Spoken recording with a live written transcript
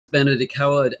Benedict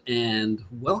Howard, and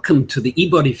welcome to the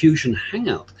eBodyFUSION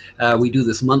Hangout. We do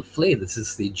this monthly. This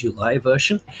is the July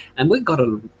version, and we've got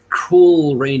a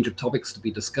cool range of topics to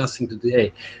be discussing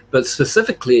today. But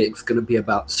specifically, it's going to be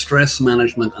about stress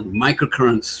management and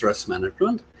microcurrent stress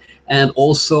management. And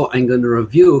also, I'm going to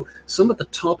review some of the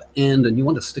top end, and you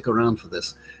want to stick around for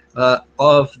this,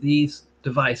 of these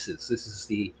devices. This is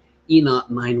the ENART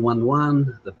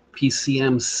 911, the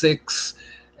PCM 6,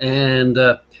 and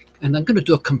I'm going to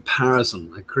do a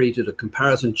comparison. I created a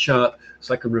comparison chart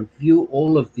so I can review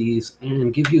all of these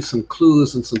and give you some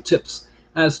clues and some tips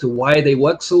as to why they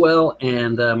work so well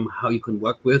and how you can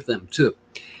work with them too,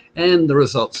 and the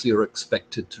results you're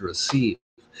expected to receive.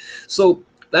 So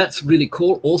that's really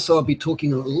cool. Also, I'll be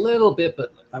talking a little bit,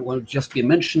 but I won't just be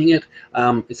mentioning it.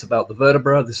 It's about the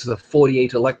vertebra. This is a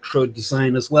 48 electrode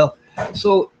design as well.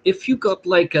 So if you got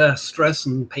like stress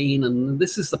and pain, and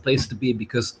this is the place to be,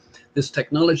 because this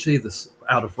technology, this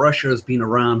out of Russia, has been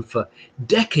around for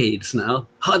decades now.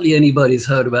 Hardly anybody's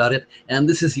heard about it, and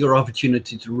this is your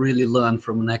opportunity to really learn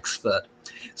from an expert.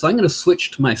 So I'm going to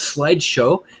switch to my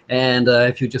slideshow, and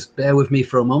if you just bear with me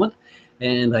for a moment,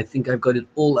 and I think I've got it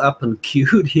all up and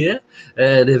queued here,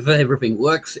 and if everything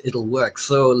works, it'll work.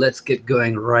 So let's get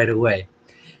going right away.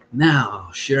 Now,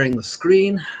 sharing the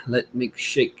screen, let me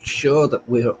make sure that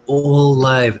we're all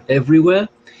live everywhere.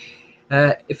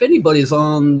 If anybody's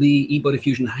on the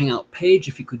eBodyFUSION Hangout page,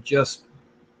 if you could just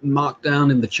mark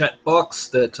down in the chat box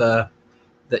that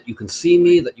that you can see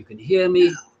me, that you can hear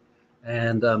me,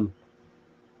 and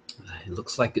it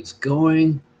looks like it's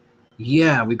going.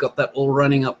 Yeah, we got that all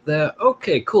running up there.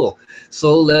 Okay, cool.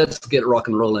 So let's get rock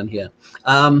and roll in here.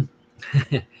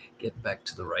 Get back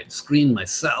to the right screen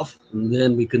myself, and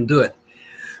then we can do it.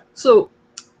 So,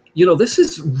 you know, this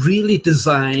is really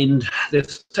designed,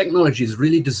 this technology is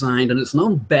really designed, and it's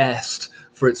known best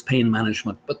for its pain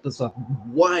management, but there's a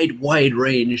wide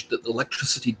range that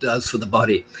electricity does for the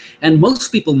body. And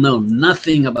most people know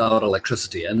nothing about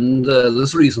electricity, and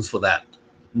there's reasons for that.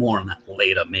 More on that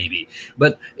later, maybe.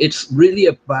 But it's really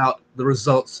about the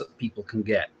results that people can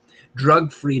get.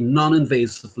 Drug-free,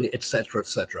 non-invasively, etc.,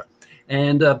 etc.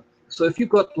 And so if you've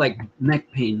got like neck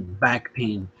pain, back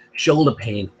pain, shoulder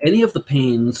pain, any of the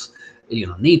pains, you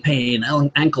know, knee pain,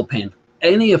 ankle pain,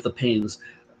 any of the pains,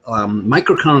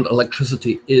 microcurrent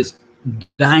electricity is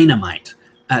dynamite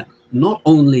at not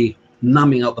only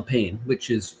numbing out the pain, which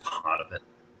is part of it,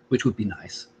 which would be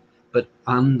nice, but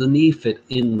underneath it,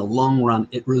 in the long run,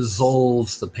 it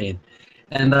resolves the pain.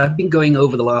 And I've been going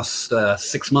over the last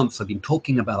 6 months, I've been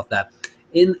talking about that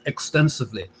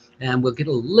extensively, and we'll get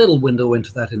a little window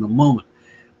into that in a moment.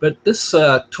 But this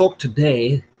talk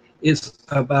today is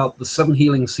about the 7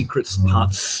 Healing Secrets,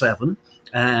 Part 7,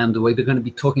 and we're going to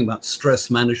be talking about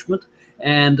stress management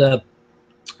and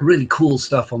really cool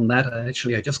stuff on that.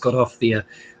 Actually, I just got off a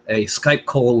Skype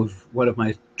call with one of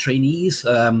my trainees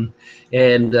and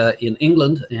in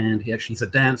England, and he's a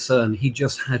dancer, and he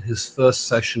just had his first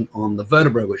session on the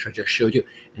vertebra, which I just showed you,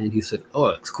 and he said, oh,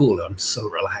 it's cool, I'm so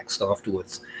relaxed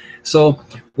afterwards. So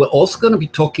we're also going to be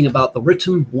talking about the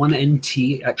RITM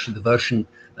 1NT, actually the version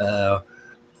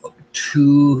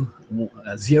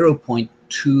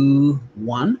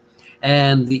 0.21,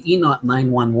 and the ENART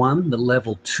 911, the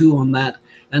level 2 on that,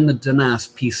 and the DENAS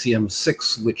PCM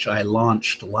 6, which I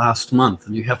launched last month.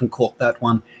 And if you haven't caught that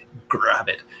one, grab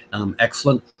it.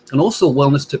 Excellent. And also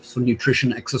wellness tips for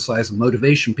nutrition, exercise, and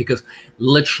motivation, because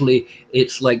literally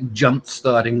it's like jump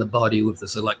starting the body with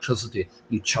this electricity.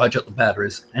 You charge up the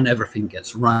batteries and everything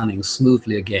gets running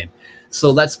smoothly again.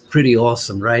 So that's pretty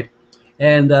awesome, right?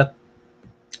 And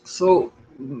so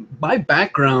my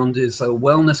background is a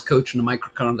wellness coach and a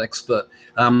microcurrent expert.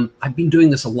 I've been doing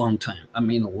this a long time. I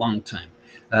mean, a long time.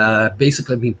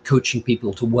 Basically, I've been coaching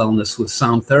people to wellness with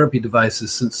sound therapy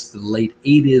devices since the late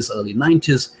 80s, early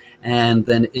 90s. And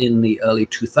then in the early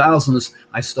 2000s,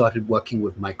 I started working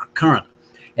with microcurrent.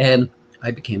 And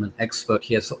I became an expert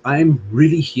here. So I'm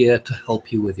really here to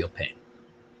help you with your pain.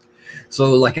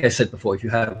 So like I said before, if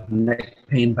you have neck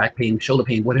pain, back pain, shoulder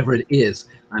pain, whatever it is,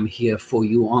 I'm here for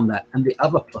you on that. And the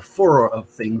other plethora of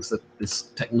things that this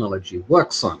technology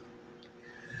works on.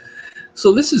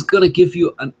 So this is going to give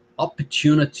you an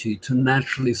opportunity to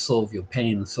naturally solve your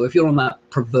pain. So if you're on that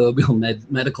proverbial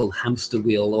medical hamster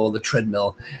wheel or the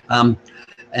treadmill,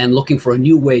 and looking for a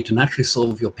new way to naturally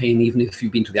solve your pain, even if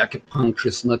you've been to the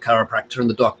acupuncturist and the chiropractor and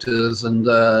the doctors and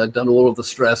done all of the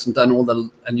stress and done all the,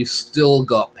 and you still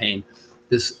got pain,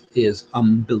 this is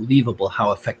unbelievable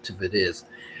how effective it is.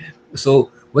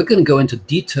 So we're going to go into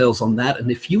details on that.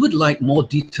 And if you would like more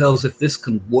details, if this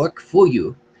can work for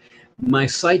you, my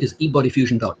site is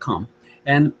eBodyFUSION.com.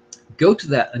 And go to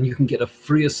that and you can get a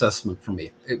free assessment from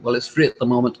me. Well, it's free at the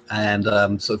moment, and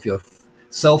so if you're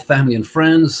self, family, and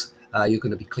friends, you're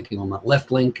going to be clicking on that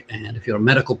left link, and if you're a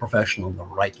medical professional, the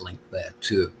right link there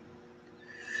too.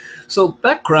 So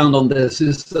background on this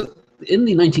is that in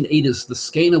the 1980s, the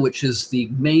scanner, which is the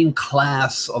main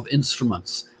class of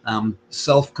instruments,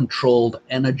 self-controlled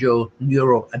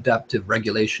neuroadaptive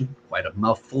regulation, quite a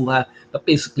mouthful there, but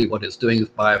basically what it's doing is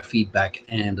biofeedback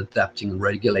and adapting and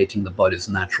regulating the body's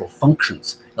natural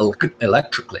functions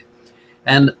electrically.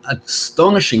 And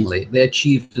astonishingly, they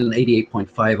achieved an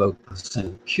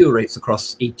 88.50% cure rates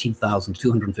across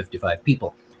 18,255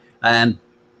 people.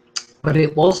 But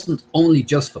it wasn't only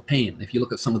just for pain. If you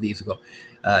look at some of these, you've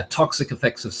got toxic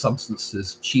effects of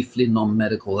substances, chiefly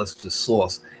non-medical as the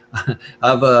source,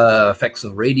 other effects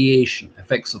of radiation,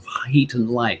 effects of heat and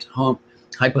light,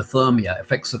 hypothermia,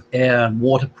 effects of air and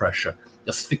water pressure,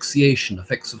 asphyxiation,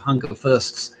 effects of hunger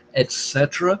thirsts,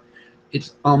 etc.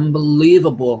 It's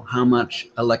unbelievable how much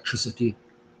electricity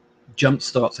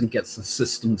jumpstarts and gets the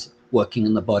systems working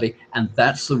in the body, and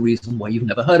that's the reason why you've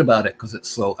never heard about it, because it's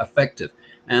so effective.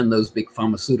 And those big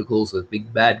pharmaceuticals, those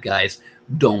big bad guys,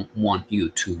 don't want you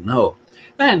to know.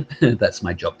 And that's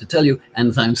my job to tell you.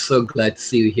 And I'm so glad to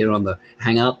see you here on the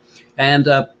Hangout. And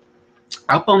up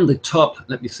on the top,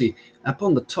 let me see, up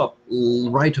on the top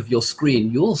right of your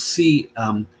screen, you'll see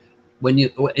when you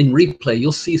in replay,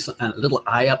 you'll see a little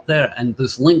eye up there, and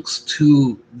there's links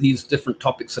to these different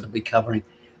topics that I'll be covering.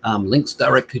 Links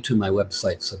directly to my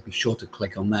website, so be sure to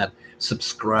click on that.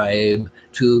 Subscribe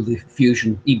to the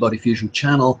eBodyFUSION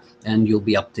channel, and you'll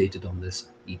be updated on this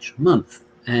each month,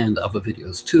 and other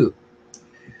videos too.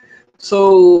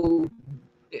 So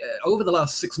over the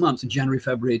last 6 months, in January,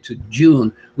 February to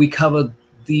June, we covered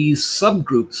these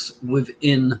subgroups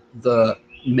within the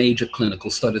major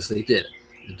clinical studies they did.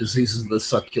 The diseases of the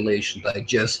circulation,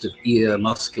 digestive, ear,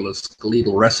 muscular,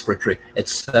 skeletal, respiratory,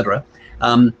 etc.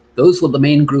 Those were the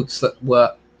main groups that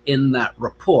were in that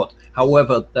report.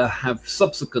 However, there have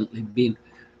subsequently been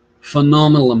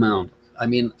phenomenal amount, I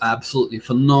mean absolutely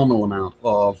phenomenal amount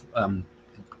of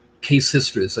case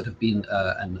histories that have been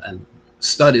and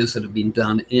studies that have been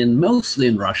done mostly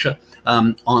in Russia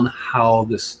on how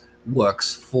this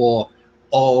works for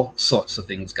all sorts of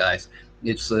things, guys.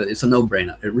 It's a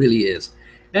no-brainer, it really is.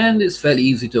 And it's fairly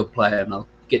easy to apply, and I'll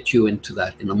get you into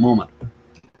that in a moment.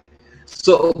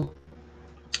 So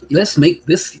let's make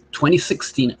this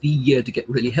 2016 the year to get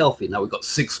really healthy. Now we've got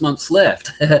 6 months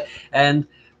left. And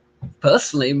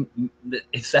personally,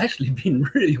 it's actually been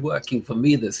really working for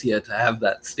me this year to have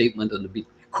that statement and to be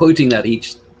quoting that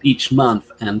each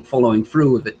month and following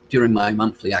through with it during my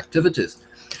monthly activities.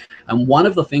 And one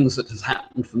of the things that has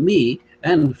happened for me,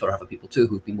 and for other people too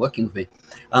who've been working with me,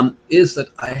 is that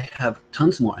I have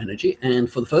tons more energy, and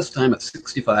for the first time at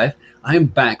 65, I'm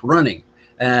back running.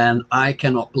 And I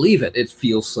cannot believe it. It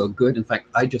feels so good. In fact,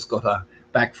 I just got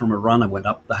back from a run. I went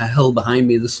up the hill behind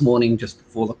me this morning just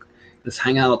before this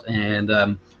hangout, and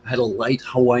I had a light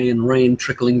Hawaiian rain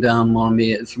trickling down on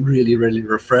me. It's really, really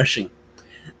refreshing.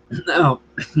 Now,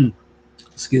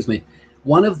 excuse me,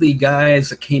 one of the guys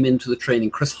that came into the training,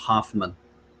 Chris Hoffman,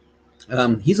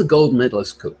 he's a gold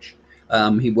medalist coach.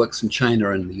 He works in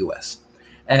China and the US.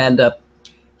 And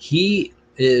he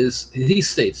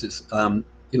states this,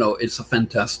 you know, it's a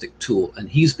fantastic tool, and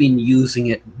he's been using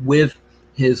it with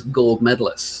his gold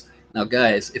medalists. Now,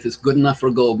 guys, if it's good enough for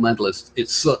a gold medalist,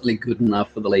 it's certainly good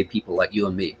enough for the lay people like you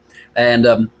and me.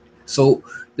 And so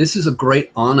this is a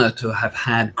great honor to have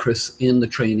had Chris in the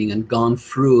training and gone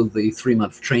through the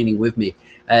 3-month training with me.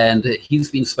 And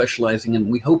he's been specializing, and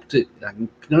we hope to, I'm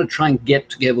going to try and get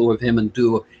together with him and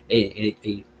do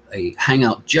a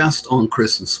hangout just on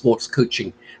Chris and sports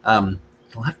coaching.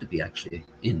 It'll have to be actually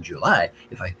in July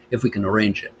if we can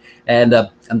arrange it, and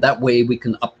that way we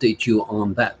can update you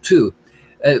on that too.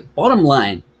 Bottom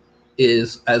line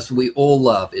is, as we all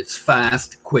love, it's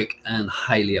fast, quick, and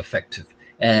highly effective.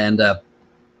 And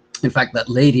in fact, that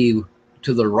lady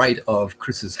to the right of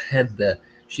Chris's head there,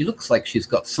 she looks like she's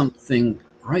got something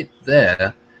right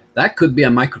there. That could be a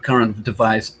microcurrent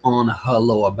device on her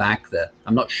lower back there.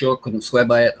 I'm not sure, couldn't swear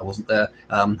by it. I wasn't there,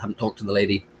 haven't talked to the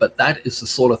lady, but that is the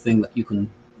sort of thing that you can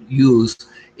use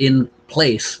in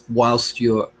place whilst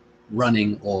you're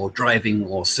running or driving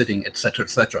or sitting, etc.,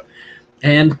 etc.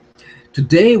 And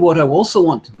today, what I also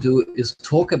want to do is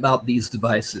talk about these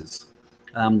devices,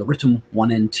 the RITM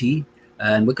 1NT,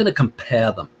 and we're going to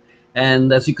compare them.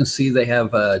 And as you can see, they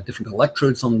have different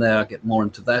electrodes on there. I'll get more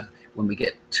into that when we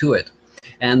get to it.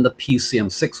 And the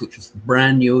PCM6, which is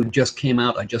brand new, just came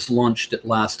out. I just launched it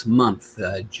last month,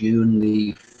 June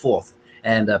the 4th.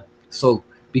 And so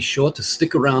be sure to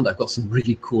stick around. I've got some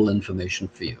really cool information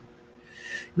for you.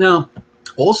 Now,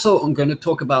 also, I'm going to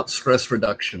talk about stress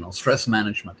reduction or stress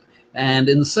management. And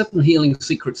in the 7 healing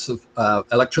secrets of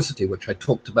electricity, which I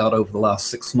talked about over the last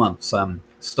 6 months,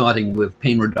 starting with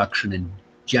pain reduction in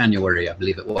January, I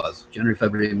believe it was. January,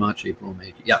 February, March, April,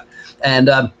 May. Yeah. And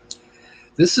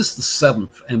this is the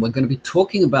 7th, and we're going to be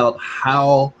talking about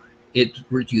how it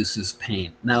reduces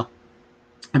pain. Now,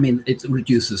 I mean, it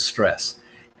reduces stress.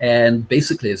 And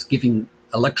basically, it's giving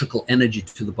electrical energy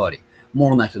to the body.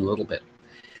 More on that in a little bit.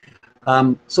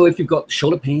 So if you've got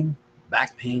shoulder pain,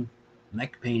 back pain,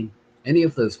 neck pain, any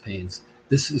of those pains,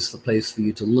 this is the place for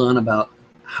you to learn about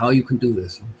how you can do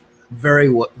this very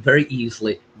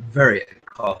easily, very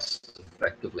cost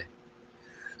effectively.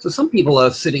 So some people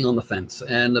are sitting on the fence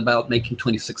and about making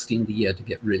 2016 the year to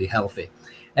get really healthy.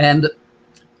 And,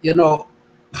 you know,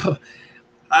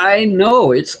 I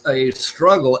know it's a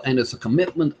struggle and it's a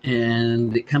commitment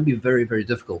and it can be very, very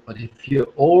difficult. But if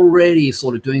you're already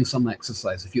sort of doing some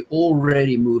exercise, if you're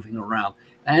already moving around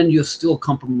and you're still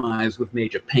compromised with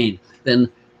major pain,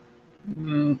 then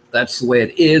that's the way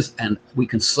it is. And we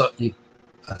can certainly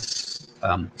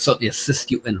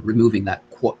assist you in removing that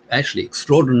actually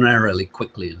extraordinarily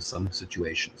quickly in some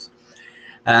situations.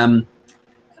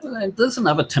 There's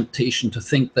another temptation to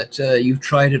think that you've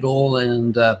tried it all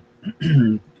and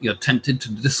you're tempted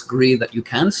to disagree that you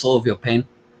can solve your pain.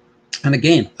 And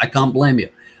again, I can't blame you.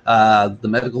 The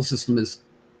medical system is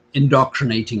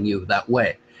indoctrinating you that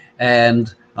way.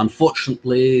 And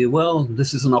unfortunately, well,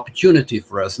 this is an opportunity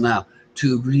for us now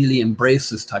to really embrace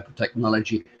this type of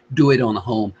technology, do it on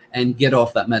home, and get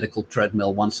off that medical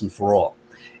treadmill once and for all.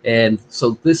 And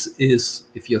so this is,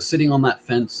 if you're sitting on that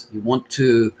fence, you want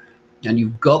to, and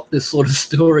you've got this sort of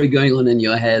story going on in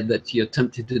your head that you're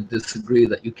tempted to disagree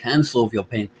that you can solve your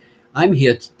pain, I'm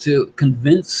here to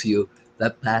convince you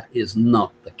that that is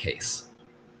not the case.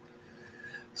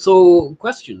 So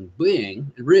question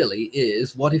being really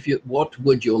is, what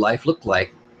would your life look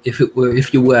like if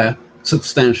you were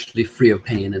substantially free of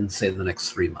pain in, say, the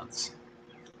next 3 months?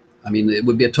 I mean, it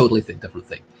would be a totally different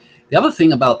thing. The other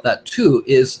thing about that too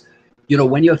is, you know,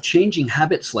 when you're changing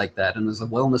habits like that, and as a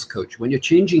wellness coach, when you're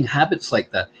changing habits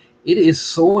like that, it is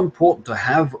so important to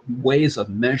have ways of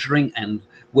measuring and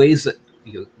ways that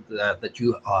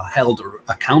you are held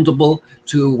accountable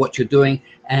to what you're doing,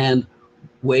 and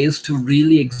ways to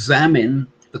really examine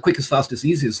the quickest, fastest,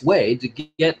 easiest way to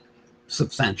get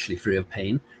substantially free of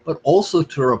pain, but also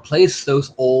to replace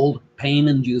those old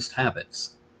pain-induced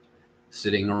habits.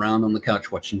 Sitting around on the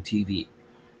couch watching TV,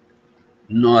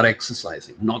 not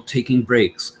exercising, not taking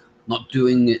breaks, not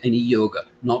doing any yoga,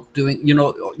 not doing, you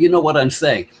know what I'm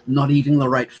saying, not eating the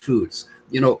right foods.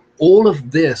 You know, all of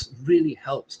this really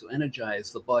helps to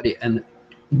energize the body and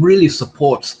really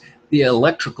supports the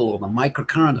electrical or the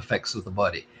microcurrent effects of the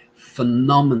body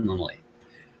phenomenally.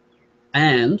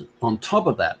 And on top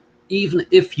of that, even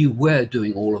if you were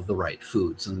doing all of the right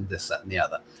foods and this, that, and the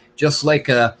other, just like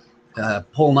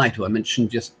Paul Knight, who I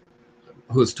mentioned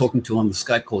who was talking to on the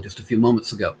Skype call just a few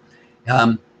moments ago,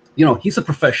 you know, he's a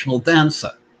professional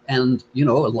dancer. And, you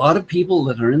know, a lot of people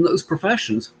that are in those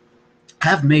professions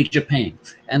have major pain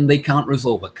and they can't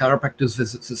resolve it. Chiropractors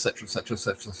visits, etc., etc.,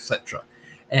 etc., etc.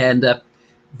 And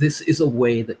this is a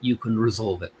way that you can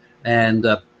resolve it. And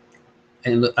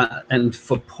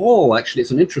for Paul, actually,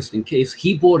 it's an interesting case.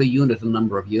 He bought a unit a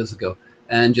number of years ago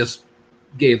and just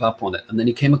gave up on it. And then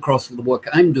he came across the work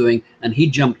I'm doing and he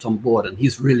jumped on board, and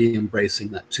he's really embracing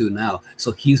that too now.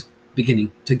 So he's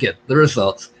beginning to get the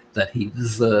results that he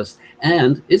deserves.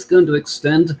 And it's going to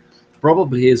extend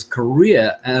probably his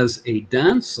career as a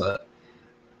dancer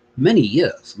many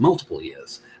years, multiple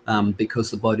years,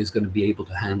 because the body's going to be able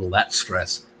to handle that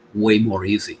stress way more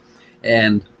easy.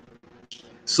 And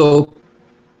so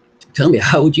tell me,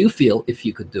 how would you feel if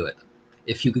you could do it,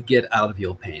 if you could get out of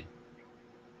your pain?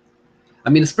 I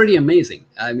mean, it's pretty amazing.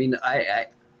 I mean, I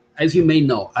as you may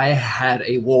know, I had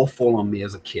a wall fall on me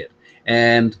as a kid,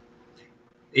 and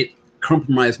it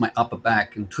compromised my upper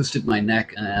back and twisted my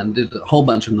neck and did a whole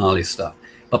bunch of gnarly stuff.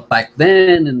 But back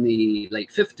then, in the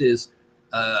late 50s,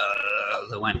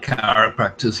 there weren't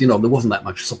chiropractors. You know, there wasn't that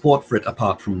much support for it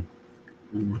apart from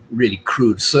really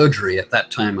crude surgery at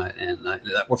that time, and that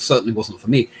certainly wasn't for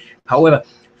me. However,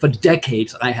 for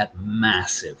decades, I had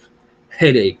massive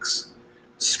headaches,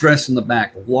 stress in the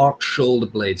back, locked shoulder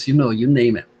blades, you know, you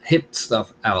name it, hip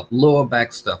stuff out, lower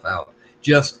back stuff out,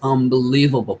 just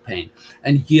unbelievable pain.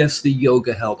 And yes, the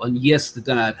yoga helped, and yes, the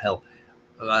diet helped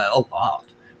a lot,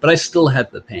 but I still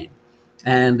had the pain.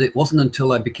 And it wasn't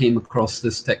until I became across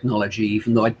this technology,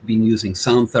 even though I'd been using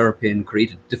sound therapy and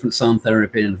created different sound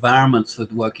therapy environments for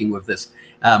working with this,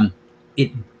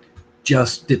 it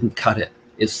just didn't cut it.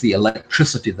 It's the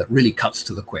electricity that really cuts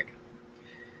to the quick.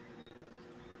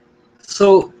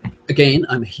 So again,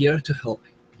 I'm here to help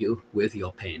you with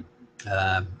your pain.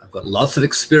 I've got lots of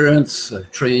experience. I've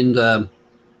trained to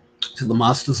the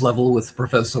master's level with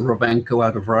Professor Rovenko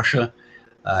out of Russia.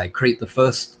 I created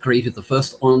the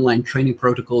first online training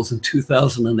protocols in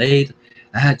 2008.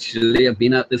 Actually, I've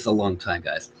been at this a long time,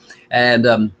 guys.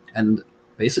 And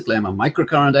basically, I'm a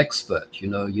microcurrent expert. You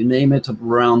know, you name it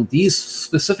around these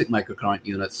specific microcurrent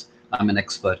units, I'm an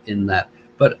expert in that.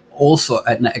 But also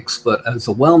an expert as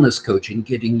a wellness coach in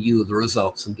getting you the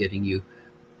results and getting you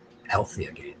healthy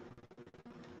again.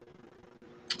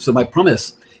 So my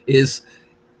promise is,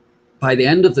 by the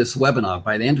end of this webinar,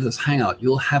 by the end of this hangout,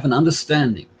 you'll have an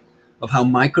understanding of how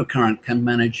microcurrent can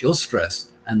manage your stress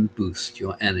and boost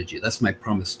your energy. That's my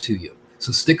promise to you.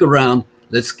 So stick around.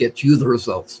 Let's get you the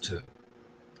results too.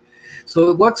 So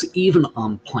it works even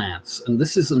on plants. And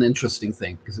this is an interesting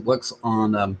thing because it works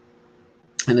on,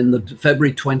 and in the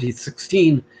February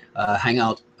 2016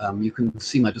 hangout, you can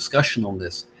see my discussion on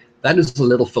this. That is a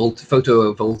little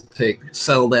photovoltaic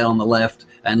cell there on the left,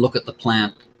 and look at the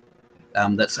plant.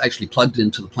 That's actually plugged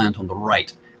into the plant on the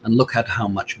right, and look at how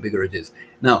much bigger it is.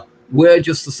 Now, we're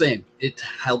just the same. It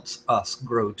helps us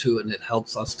grow too, and it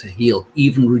helps us to heal,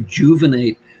 even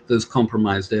rejuvenate those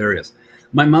compromised areas.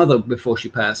 My mother, before she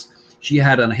passed, she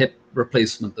had a hip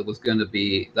replacement that was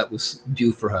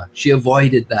due for her. She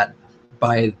avoided that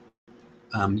by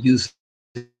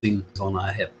using on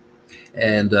her hip.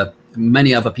 And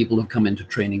many other people who've come into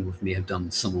training with me have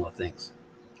done similar things.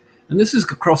 And this is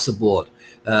across the board.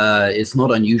 It's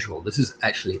not unusual. This is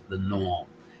actually the norm.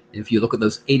 If you look at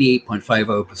those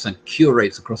 88.50% cure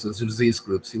rates across those disease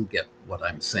groups, you'll get what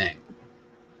I'm saying.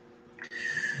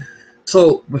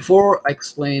 So before I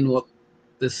explain what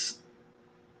this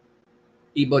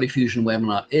eBodyFUSION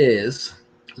webinar is,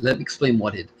 let me explain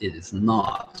what it is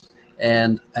not.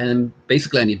 And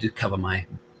basically I need to cover my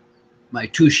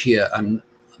touche here. I'm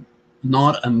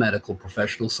not a medical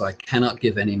professional, so I cannot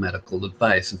give any medical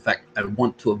advice. In fact, I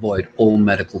want to avoid all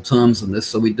medical terms in this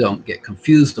so we don't get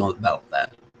confused about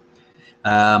that.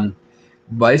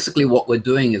 Basically what we're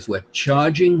doing is we're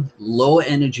charging low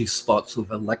energy spots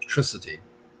with electricity,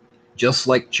 just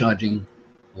like charging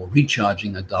or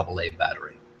recharging a AA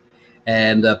battery.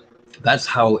 And that's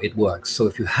how it works. So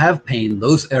if you have pain,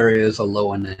 those areas are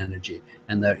low in energy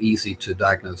and they're easy to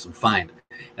diagnose and find.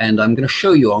 And I'm going to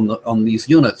show you on these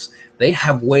units, they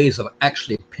have ways of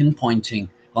actually pinpointing,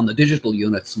 on the digital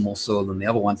units more so than the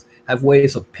other ones, have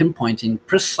ways of pinpointing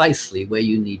precisely where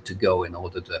you need to go in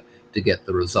order to get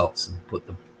the results and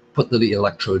put the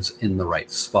electrodes in the right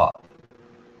spot.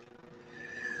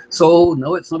 So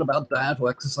no, it's not about diet or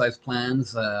exercise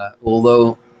plans,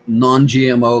 although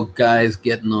non-GMO guys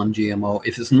get non-GMO.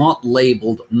 If it's not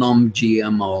labeled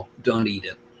non-GMO, don't eat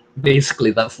it.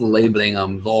 Basically, that's the labeling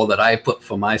law that I put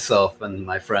for myself and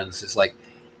my friends. It's like,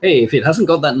 hey, if it hasn't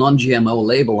got that non-GMO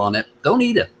label on it, don't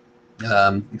eat it,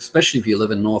 especially if you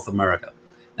live in North America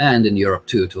and in Europe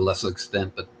too, to a lesser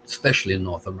extent, but especially in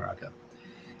North America.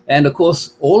 And of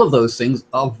course, all of those things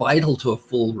are vital to a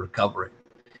full recovery.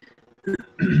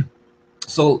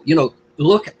 So, you know,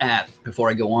 look at, before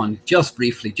I go on, just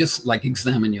briefly, just like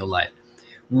examine your life.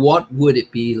 What would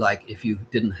it be like if you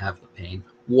didn't have the pain?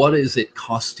 What is it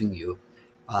costing you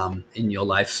in your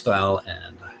lifestyle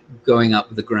and going up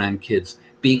with the grandkids,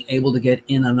 being able to get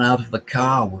in and out of the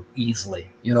car easily?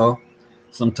 You know,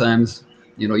 sometimes,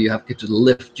 you know, you have to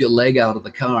lift your leg out of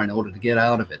the car in order to get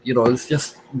out of it. You know, it's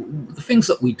just the things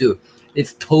that we do.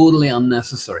 It's totally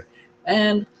unnecessary.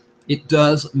 And it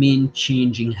does mean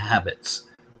changing habits.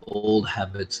 Old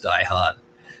habits die hard.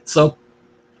 So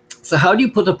how do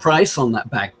you put a price on that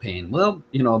back pain? Well,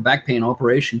 you know, a back pain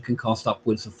operation can cost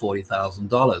upwards of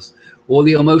 $40,000, or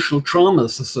the emotional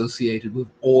traumas associated with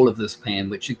all of this pain,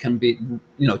 which it can be,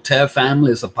 you know, tear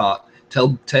families apart,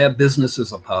 tear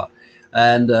businesses apart,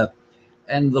 and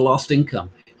the lost income.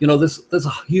 You know, there's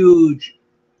a huge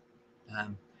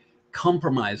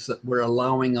compromise that we're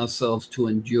allowing ourselves to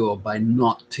endure by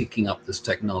not taking up this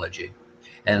technology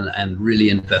and really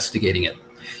investigating it.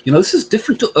 You know, this is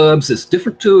different to herbs, it's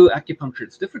different to acupuncture,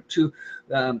 it's different to,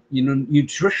 you know,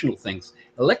 nutritional things.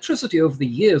 Electricity over the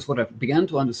years, what I've begun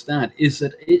to understand is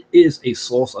that it is a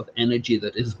source of energy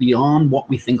that is beyond what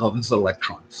we think of as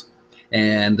electrons.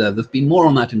 And there's been more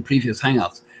on that in previous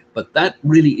Hangouts, but that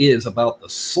really is about the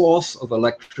source of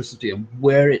electricity and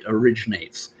where it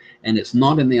originates. And it's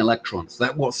not in the electrons.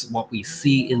 That was what we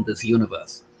see in this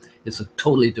universe. It's a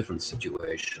totally different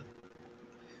situation.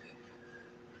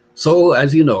 So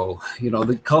as you know,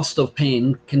 the cost of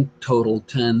pain can total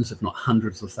tens, if not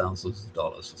hundreds of thousands of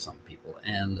dollars for some people.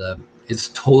 And it's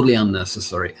totally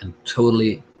unnecessary and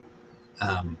totally,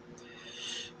 the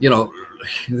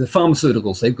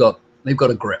pharmaceuticals, they've got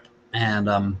a grip,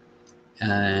 and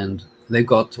they've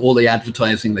got all the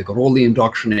advertising, they've got all the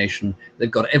indoctrination,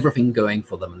 they've got everything going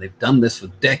for them, and they've done this for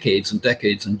decades and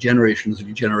decades and generations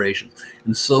and generations.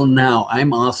 And so now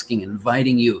I'm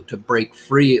inviting you to break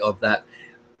free of that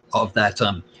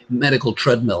medical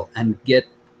treadmill and get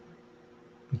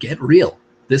real.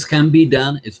 This can be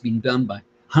done. It's been done by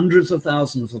hundreds of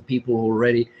thousands of people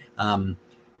already. And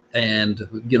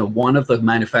one of the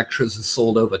manufacturers has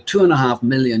sold over 2.5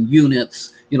 million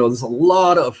units. There's a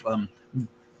lot of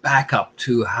backup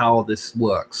to how this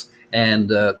works, and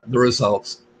the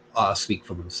results speak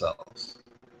for themselves.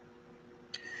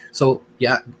 So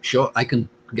yeah, sure, I can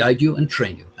guide you and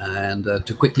train you, and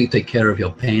to quickly take care of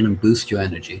your pain and boost your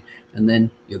energy, and then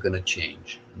you're going to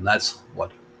change. And that's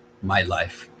what my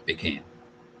life became.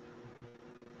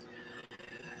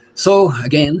 So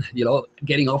again,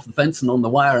 getting off the fence and on the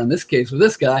wire, in this case with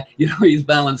this guy, he's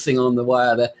balancing on the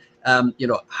wire there.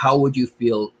 How would you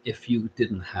feel if you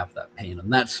didn't have that pain?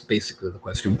 And that's basically the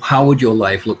question. How would your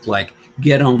life look like?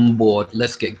 Get on board,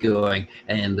 let's get going,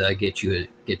 and get you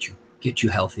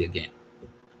healthy again.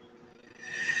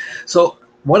 So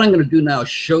what I'm going to do now is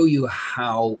show you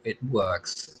how it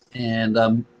works.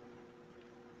 And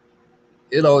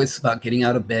it's about getting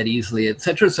out of bed easily,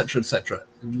 etc., etc., etc.,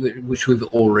 which we've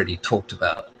already talked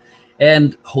about,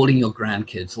 and holding your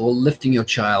grandkids or lifting your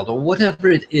child or whatever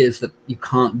it is that you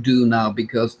can't do now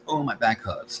because, oh, my back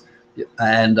hurts,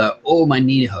 and oh, my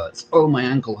knee hurts, oh, my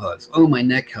ankle hurts, oh, my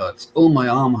neck hurts, oh, my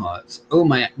arm hurts, oh,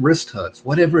 my wrist hurts,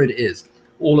 whatever it is.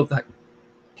 All of that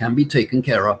can be taken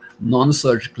care of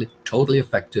non-surgically, totally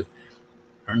effective.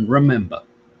 And remember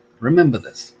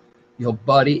this, your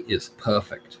body is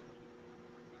perfect.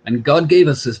 And God gave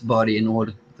us this body in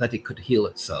order that it could heal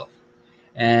itself.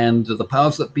 And the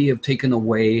powers that be have taken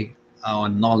away our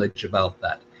knowledge about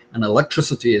that. And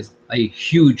electricity is a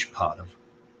huge part of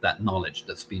that knowledge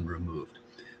that's been removed.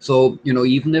 So,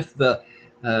 even if the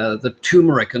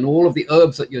turmeric and all of the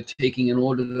herbs that you're taking in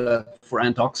order for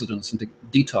antioxidants and to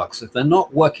detox, if they're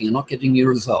not working and not getting you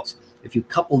results, if you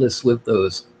couple this with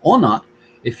those or not,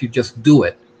 if you just do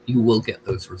it, you will get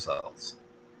those results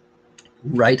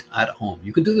right at home.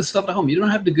 You can do this stuff at home. You don't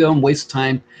have to go and waste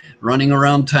time running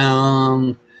around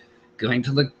town, going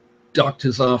to the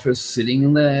doctor's office,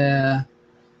 sitting there,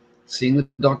 seeing the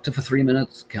doctor for 3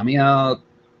 minutes, coming out,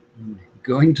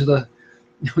 going to the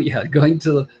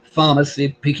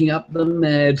pharmacy, picking up the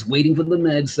meds, waiting for the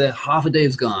meds there. Half a day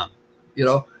is gone.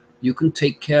 You can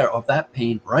take care of that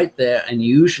pain right there, and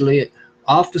usually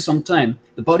after some time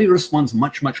the body responds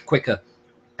much, much quicker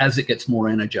as it gets more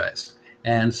energized.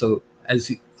 And so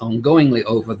ongoingly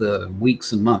over the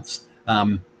weeks and months,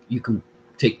 you can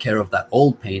take care of that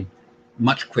old pain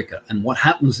much quicker. And what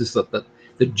happens is that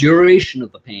the duration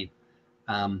of the pain,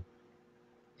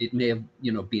 it may have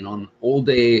been on all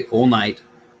day, all night,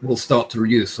 will start to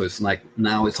reduce. So it's like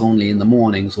now it's only in the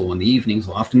mornings or in the evenings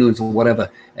or afternoons or whatever.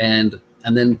 And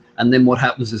then what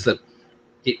happens is that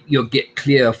you'll get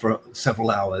clear for several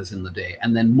hours in the day,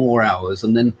 and then more hours,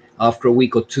 and then after a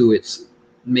week or two, it's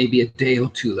maybe a day or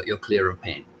two that you're clear of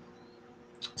pain.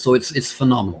 So it's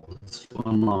phenomenal. It's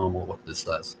phenomenal what this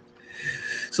does.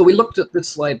 So we looked at this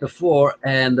slide before,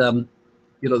 and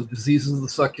diseases of the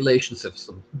circulation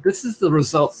system. This is the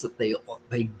results that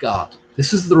they got.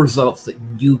 This is the results that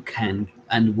you can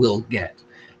and will get,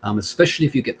 especially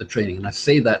if you get the training. And I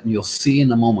say that, and you'll see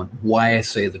in a moment why I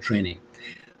say the training.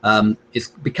 It's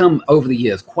become over the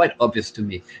years quite obvious to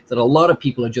me that a lot of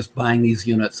people are just buying these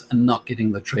units and not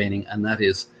getting the training, and that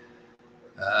is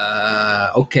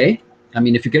okay. I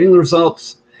mean, if you're getting the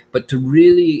results, but to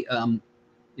really,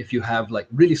 if you have like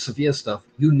really severe stuff,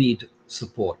 you need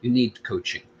support, you need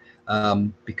coaching,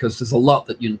 because there's a lot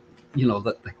that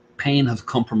that the pain has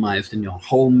compromised in your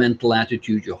whole mental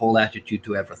attitude, your whole attitude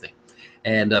to everything.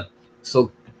 And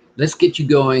so let's get you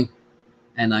going,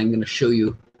 and I'm going to show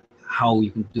you how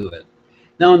you can do it.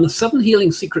 Now, in the 7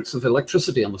 healing secrets of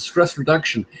electricity on the stress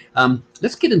reduction,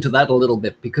 let's get into that a little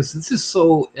bit, because this is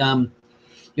so,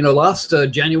 last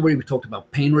January we talked about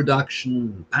pain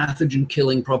reduction, pathogen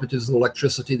killing properties of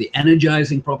electricity, the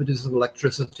energizing properties of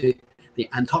electricity, the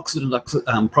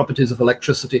antioxidant properties of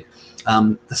electricity,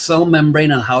 the cell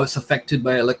membrane and how it's affected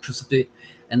by electricity.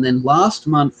 And then last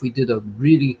month we did a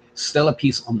really stellar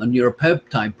piece on the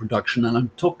neuropeptide production, and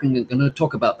I'm going to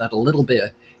talk about that a little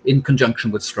bit in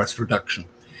conjunction with stress reduction.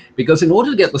 Because in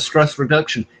order to get the stress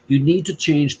reduction, you need to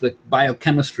change the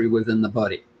biochemistry within the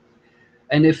body.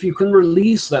 And if you can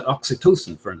release that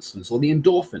oxytocin, for instance, or the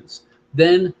endorphins,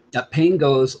 then that pain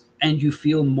goes and you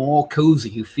feel more cozy,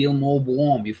 you feel more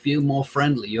warm, you feel more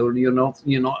friendly, you're not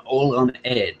all on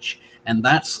edge. And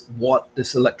that's what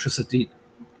this electricity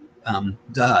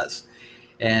does.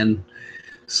 And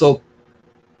so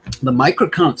the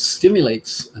microcurrent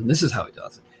stimulates, and this is how it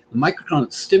does it. The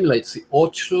microcurrent stimulates the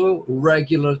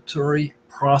autoregulatory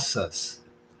process.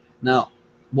 Now,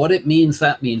 what it means,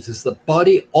 that means is the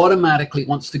body automatically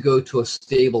wants to go to a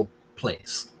stable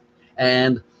place.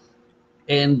 And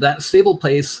that stable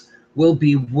place will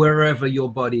be wherever your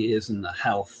body is in the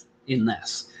health in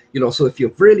this. So if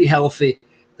you're really healthy,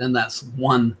 then that's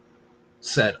one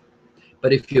set.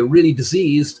 But if you're really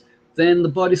diseased, then the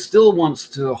body still wants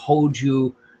to hold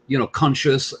you,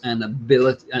 conscious and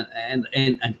ability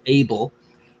and able,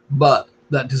 but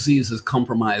that disease has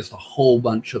compromised a whole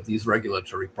bunch of these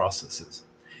regulatory processes.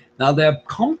 Now, they're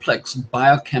complex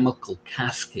biochemical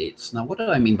cascades. Now, what do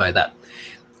I mean by that?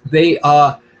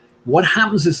 What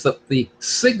happens is that the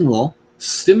signal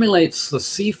stimulates the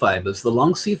C fibers, the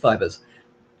long C fibers,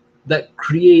 that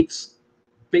creates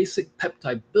basic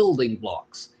peptide building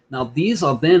blocks. Now, these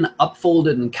are then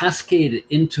upfolded and cascaded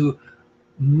into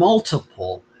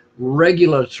multiple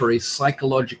regulatory,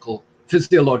 psychological,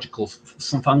 physiological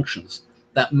functions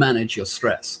that manage your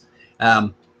stress.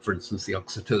 For instance, the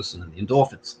oxytocin and the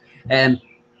endorphins. And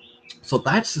so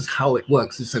that's just how it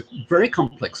works. It's a very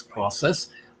complex process.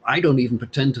 I don't even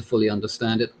pretend to fully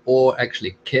understand it or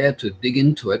actually care to dig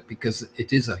into it because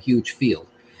it is a huge field.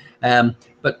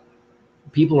 But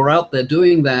people are out there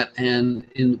doing that and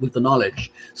with the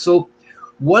knowledge. So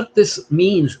what this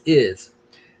means is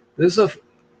there's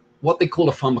what they call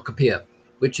a pharmacopoeia,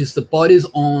 which is the body's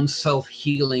own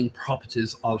self-healing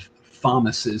properties of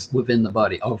pharmacies within the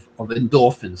body, of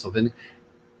endorphins, of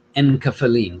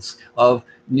enkephalines, of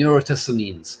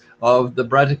neurotensinins, of the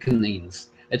bradykinins,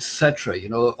 etc.,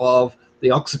 of the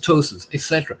oxytocins,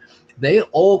 etc. They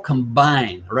all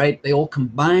combine, right? They all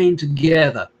combine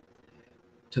together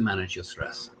to manage your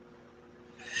stress.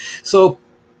 So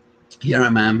here I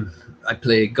am. I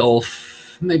play golf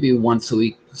maybe once a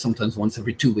week, sometimes once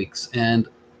every 2 weeks, and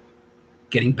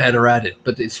getting better at it.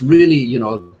 But it's really,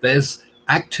 there's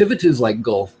activities like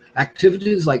golf,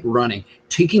 activities like running,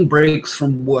 taking breaks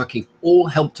from working, all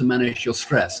help to manage your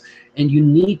stress. And you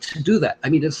need to do that. I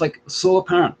mean, it's like so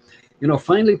apparent.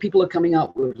 Finally people are coming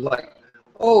out with like,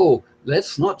 oh,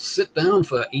 let's not sit down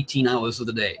for 18 hours of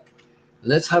the day.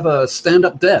 Let's have a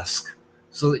stand-up desk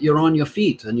so that you're on your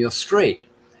feet and you're straight,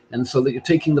 and so that you're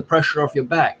taking the pressure off your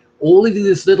back. All of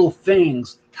these little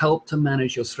things help to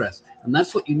manage your stress. And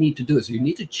that's what you need to do, is you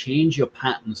need to change your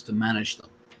patterns to manage them,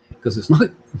 because it's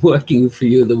not working for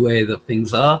you the way that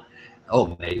things are.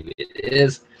 Oh, maybe it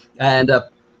is. And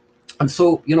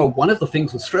so, one of the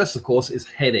things with stress, of course, is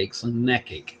headaches and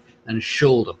neck ache and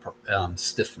shoulder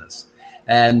stiffness.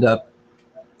 And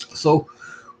so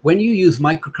when you use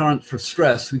microcurrent for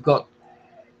stress, we've got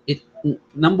it.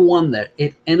 Number one there,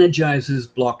 it energizes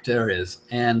blocked areas.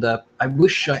 And I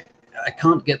wish I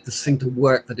can't get this thing to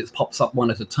work, that it pops up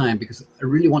one at a time, because I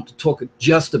really want to talk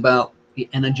just about the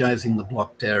energizing the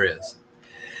blocked areas.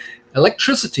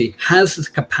 Electricity has this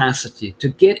capacity to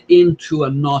get into a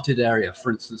knotted area,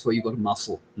 for instance, where you've got a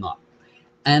muscle knot,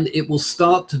 and it will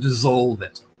start to dissolve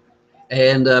it.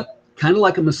 And kind of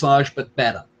like a massage, but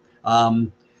better.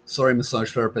 Sorry,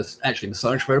 massage therapist, actually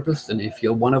massage therapist, and if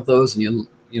you're one of those and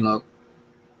you're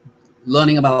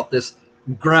learning about this,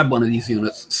 grab one of these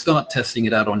units, start testing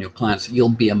it out on your clients. You'll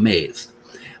be amazed.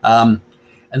 And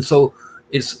so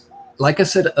it's, like I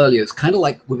said earlier, it's kind of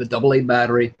like with a AA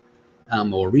battery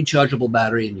or rechargeable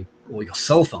battery, or your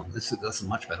cell phone. That's a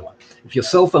much better one. If your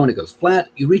cell phone, it goes flat,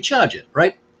 you recharge it,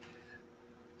 right?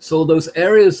 So those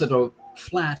areas that are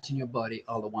flat in your body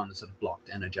are the ones that are blocked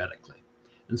energetically.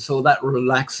 And so that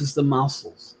relaxes the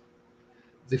muscles.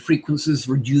 The frequencies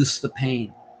reduce the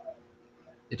pain.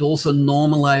 It also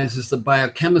normalizes the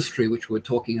biochemistry, which we were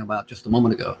talking about just a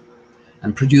moment ago,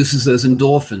 and produces those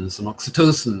endorphins and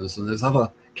oxytocins and those other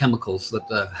chemicals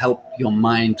that help your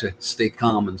mind to stay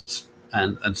calm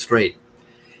and straight.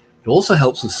 It also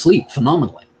helps with sleep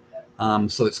phenomenally.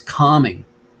 So it's calming,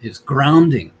 it's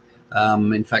grounding.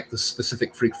 In fact, the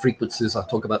specific frequencies I'll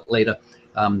talk about later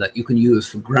that you can use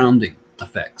for grounding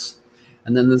effects.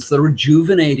 And then there's the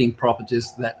rejuvenating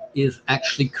properties that is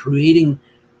actually creating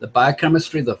the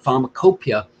biochemistry, the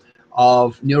pharmacopoeia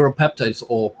of neuropeptides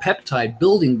or peptide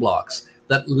building blocks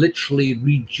that literally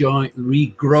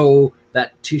regrow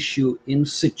that tissue in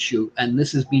situ. And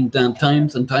this has been done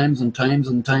times and times and times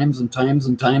and times and times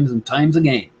and times and times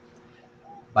again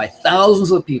by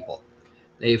thousands of people.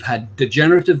 They've had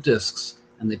degenerative discs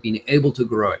and they've been able to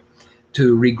grow it,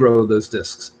 to regrow those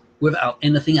discs without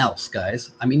anything else,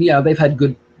 guys. I mean, yeah, they've had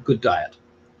good diet.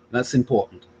 That's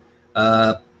important.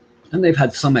 And they've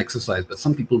had some exercise, but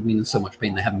some people have been in so much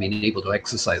pain they haven't been able to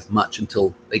exercise much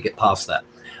until they get past that.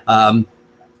 And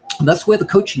that's where the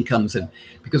coaching comes in,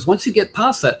 because once you get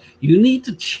past that, you need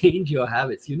to change your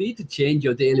habits. You need to change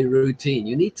your daily routine.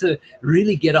 You need to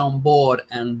really get on board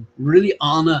and really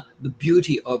honor the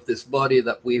beauty of this body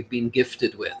that we've been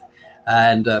gifted with.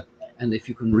 And if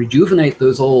you can rejuvenate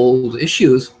those old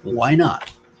issues, why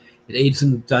not? It aids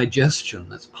in digestion.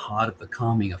 That's part of the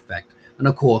calming effect. And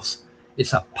of course,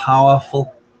 it's a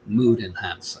powerful mood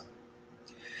enhancer.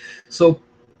 So,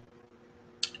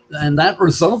 and that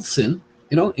results in,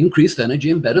 increased energy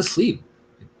and better sleep.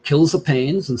 It kills the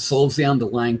pains and solves the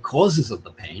underlying causes of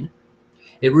the pain.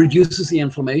 It reduces the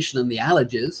inflammation and the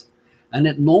allergies, and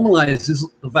it normalizes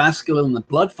the vascular and the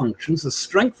blood functions. It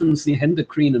strengthens the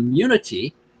endocrine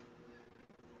immunity,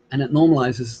 and it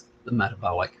normalizes the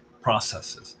metabolic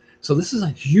processes. So this is a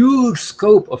huge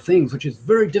scope of things, which is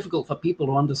very difficult for people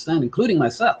to understand, including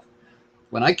myself.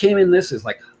 When I came in, this is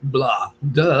like, blah,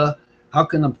 duh. How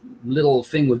can a little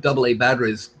thing with AA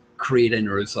batteries create any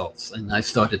results? And I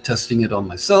started testing it on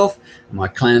myself, and my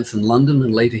clients in London,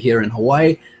 and later here in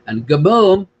Hawaii, and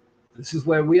kaboom, this is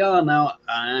where we are now.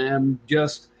 I am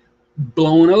just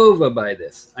blown over by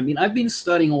this. I mean, I've been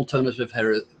studying alternative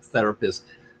therapies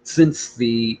since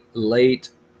the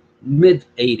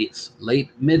mid-80s,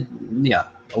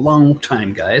 a long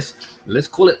time, guys. Let's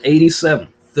call it 87,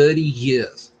 30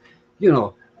 years.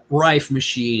 Rife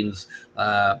machines,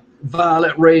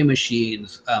 violet ray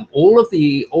machines, all of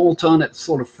the alternate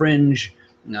sort of fringe,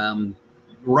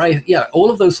 all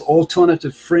of those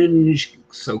alternative fringe,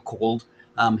 so-called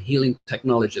healing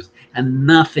technologies, and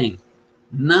nothing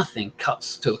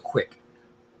cuts to the quick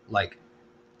like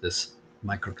this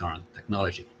microcurrent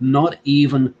technology. Not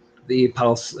even the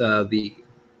pulsed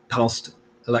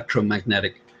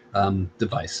electromagnetic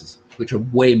devices, which are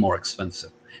way more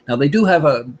expensive. Now they do have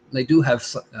a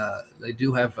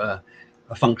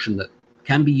function that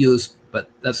can be used, but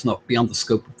that's not beyond the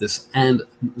scope of this and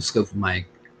the scope of my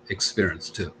experience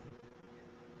too.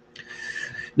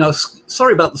 Now,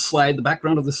 sorry about the slide. The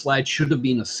background of the slide should have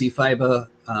been a C-fiber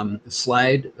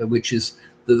slide, which is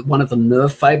one of the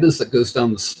nerve fibers that goes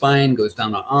down the spine, goes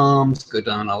down our arms, goes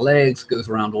down our legs, goes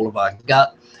around all of our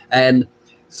gut. And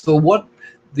so what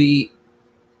these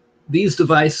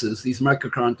devices, these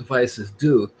microcurrent devices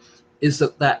do, is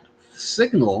that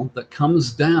signal that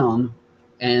comes down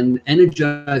and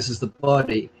energizes the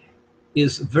body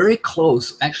is very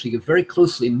close, actually it very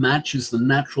closely matches the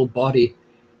natural body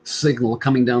signal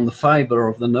coming down the fiber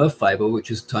of the nerve fiber,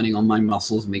 which is turning on my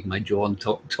muscles, making my jaw, and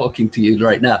talking to you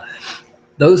right now.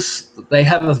 They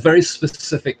have a very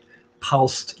specific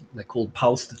pulsed, they're called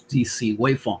pulsed DC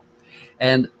waveform.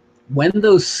 And when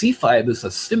those C fibers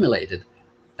are stimulated,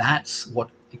 that's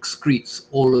what excretes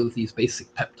all of these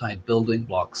basic peptide building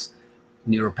blocks,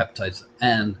 neuropeptides,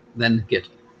 and then get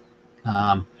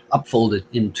upfolded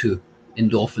into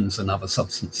endorphins and other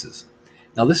substances.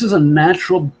 Now, this is a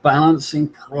natural balancing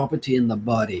property in the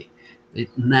body. It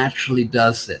naturally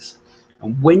does this.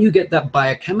 And when you get that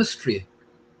biochemistry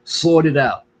sorted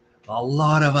out, a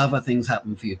lot of other things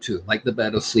happen for you too, like the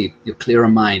better sleep, your clearer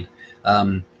mind,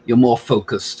 you're more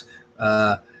focused,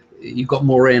 you've got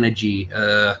more energy,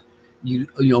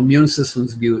 your immune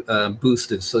system's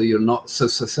boosted, so you're not so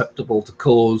susceptible to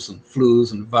colds and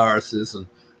flus and viruses and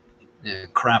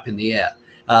crap in the air.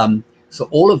 So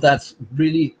all of that's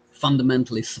really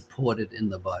fundamentally supported in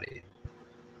the body.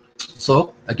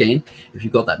 So again, if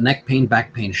you've got that neck pain,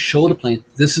 back pain, shoulder pain,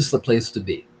 this is the place to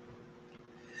be.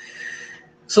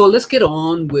 So let's get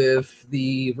on with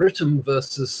the RITM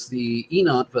versus the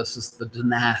ENART versus the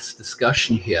DENAS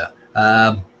discussion here,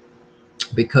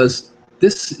 because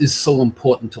this is so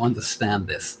important to understand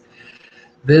this.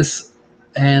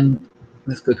 And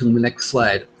let's go to the next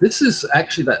slide. This is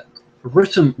actually that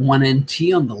RITM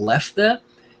 1NT on the left there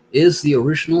is the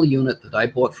original unit that I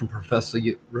bought from Professor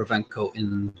Ravenko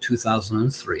in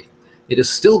 2003. It is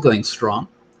still going strong.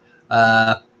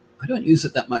 I don't use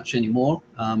it that much anymore,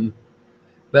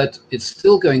 but it's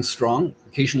still going strong.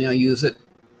 Occasionally I use it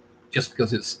just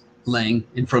because it's laying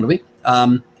in front of me.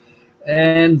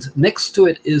 And next to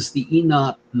it is the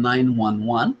ENART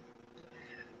 911.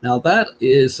 Now that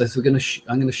is, as I'm going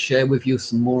to share with you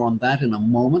some more on that in a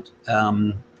moment.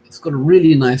 It's got a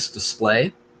really nice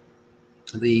display.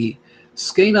 The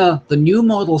scanner, the new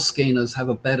model scanners have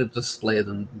a better display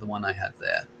than the one I had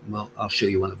there. Well, I'll show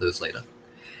you one of those later.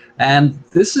 And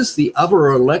this is the other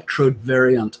electrode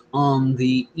variant on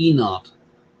the ENART,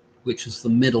 which is the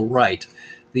middle right.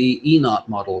 the ENART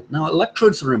model. Now,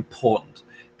 electrodes are important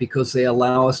because they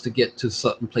allow us to get to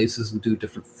certain places and do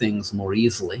different things more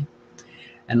easily.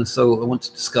 And so I want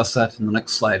to discuss that in the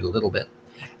next slide a little bit.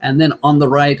 And then on the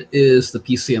right is the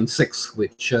PCM6,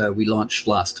 which we launched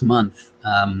last month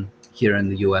here in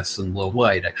the US and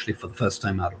worldwide, actually, for the first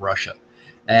time out of Russia.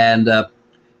 And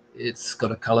it's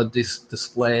got a color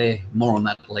display, more on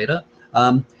that later.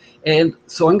 And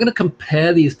so I'm going to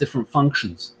compare these different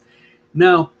functions.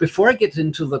 Now, before I get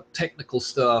into the technical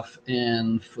stuff,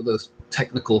 and for those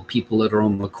technical people that are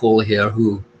on the call here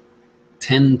who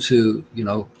tend to, you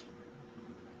know,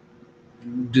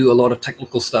 do a lot of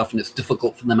technical stuff, and it's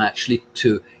difficult for them actually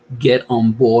to get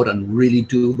on board and really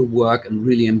do the work and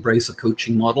really embrace a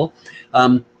coaching model.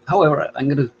 However, I'm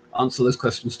going to answer those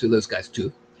questions to those guys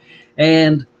too.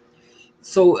 And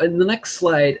so in the next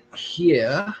slide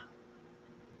here,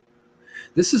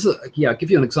 this is I'll give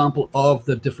you an example of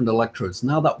the different electrodes.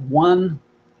 Now, that one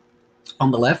on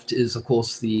the left is, of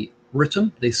course, the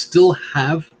RITM. They still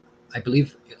have, I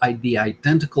believe, the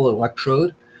identical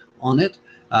electrode on it,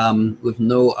 with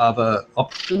no other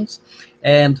options.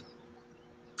 And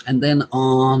then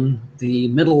on the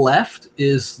middle left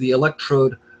is the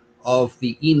electrode of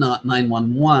the ENART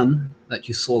 911 that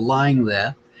you saw lying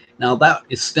there. Now, that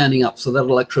is standing up, so that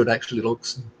electrode actually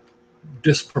looks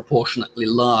disproportionately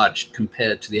large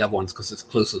compared to the other ones because it's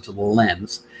closer to the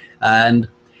lens. And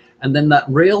then that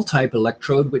rail type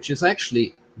electrode, which is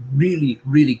actually really,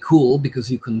 really cool because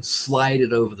you can slide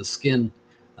it over the skin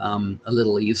a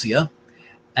little easier.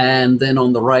 And then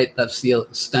on the right, that's the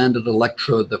standard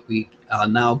electrode that we are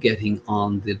now getting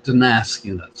on the DENAS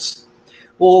units,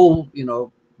 all, you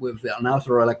know, with an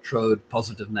outer electrode,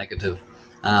 positive, negative,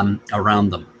 around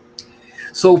them.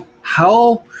 So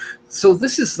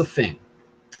this is the thing.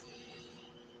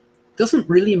 Doesn't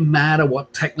really matter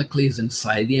what technically is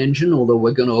inside the engine, although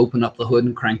we're going to open up the hood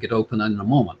and crank it open in a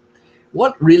moment.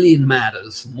 What really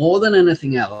matters more than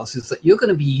anything else is that you're going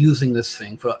to be using this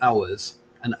thing for hours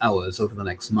and hours over the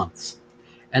next months.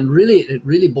 And really, it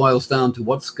really boils down to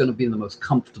what's going to be the most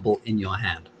comfortable in your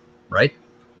hand, right?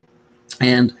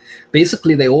 And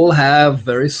basically, they all have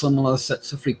very similar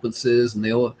sets of frequencies, and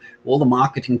all the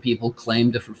marketing people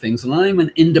claim different things. And I'm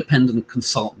an independent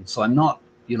consultant, so I'm not,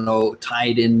 you know,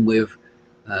 tied in with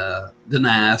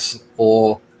DENAS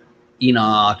or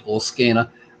ENART or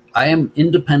Scanner. I am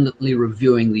independently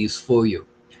reviewing these for you.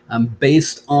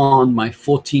 Based on my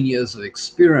 14 years of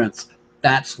experience,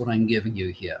 that's what I'm giving you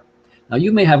here. Now,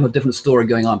 you may have a different story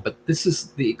going on, but this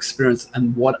is the experience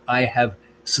and what I have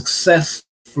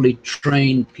successfully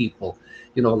trained people,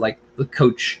 you know, like the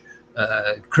coach,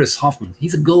 Chris Hoffman.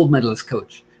 He's a gold medalist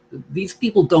coach. These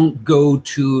people don't go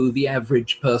to the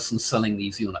average person selling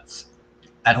these units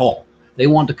at all. They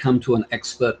want to come to an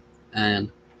expert,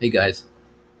 and hey guys,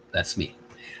 that's me.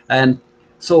 And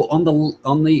so on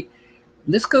the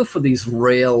let's go for these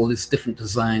different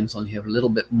designs on here a little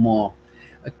bit more.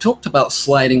 I talked about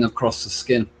sliding across the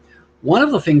skin. One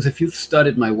of the things, if you've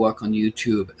studied my work on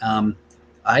YouTube,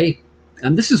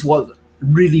 and this is what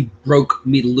really broke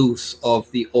me loose of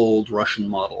the old Russian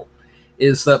model,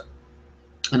 is that,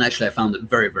 and actually I found it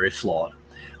very, very flawed.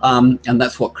 And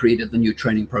that's what created the new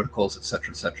training protocols,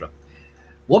 etc., etc.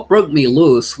 What broke me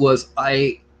loose was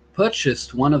I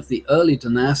purchased one of the early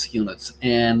DENAS units,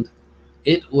 and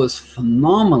it was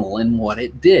phenomenal in what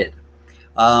it did.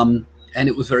 And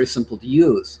it was very simple to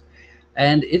use.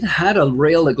 And it had a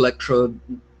rail electrode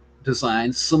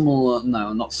design, similar,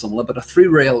 no, not similar, but a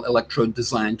 3-rail electrode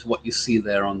design to what you see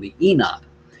there on the ENART.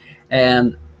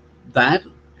 And that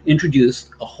introduced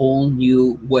a whole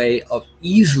new way of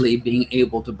easily being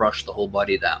able to brush the whole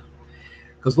body down.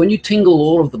 Because when you tingle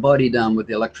all of the body down with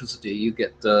the electricity, you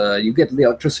get the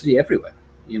electricity everywhere,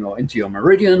 you know, into your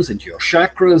meridians, into your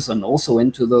chakras, and also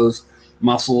into those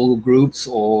muscle groups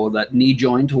or that knee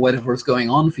joint or whatever is going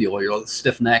on for you, or your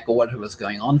stiff neck or whatever is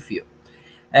going on for you.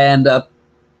 And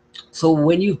so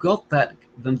when you got that,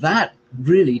 then that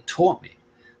really taught me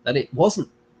that it wasn't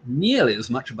nearly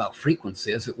as much about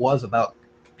frequency as it was about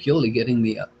purely getting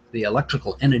the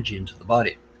electrical energy into the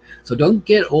body. So don't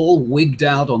get all wigged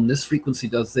out on this frequency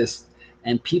does this,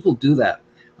 and people do that.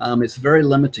 It's very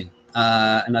limiting,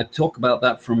 and I talk about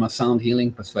that from a sound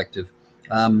healing perspective.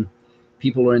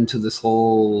 People are into this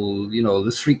whole, you know,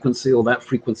 this frequency or that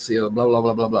frequency or blah, blah,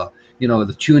 blah, blah, blah. You know,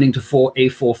 the tuning to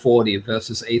A440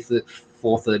 versus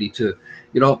A432.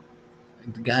 You know,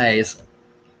 guys,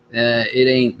 it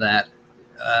ain't that.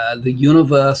 The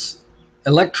universe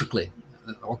electrically,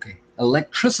 okay,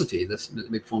 electricity, let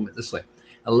me form it this way.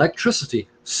 Electricity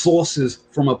sources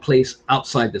from a place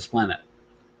outside this planet.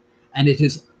 And it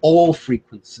is all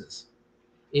frequencies.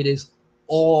 It is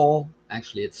all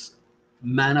Actually, it's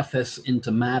manifests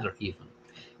into matter even.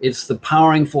 It's the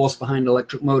powering force behind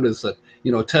electric motors that,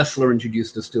 you know, Tesla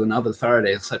introduced us to, and others,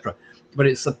 Faraday, etc. But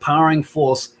it's the powering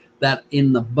force that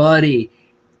in the body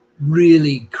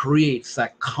really creates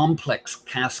that complex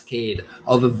cascade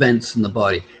of events in the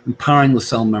body, empowering the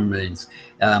cell membranes,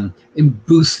 in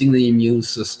boosting the immune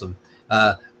system,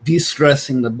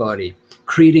 de-stressing the body,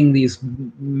 creating these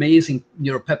amazing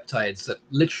neuropeptides that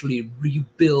literally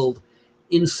rebuild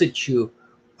in situ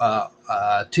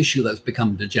tissue that's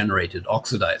become degenerated,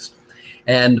 oxidized.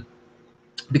 And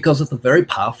because of the very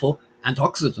powerful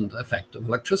antioxidant effect of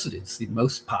electricity. It's the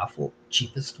most powerful,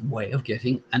 cheapest way of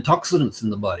getting antioxidants in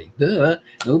the body. Duh.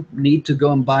 No need to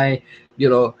go and buy, you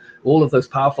know, all of those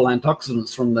powerful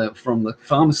antioxidants from the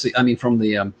pharmacy. I mean, from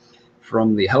the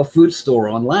health food store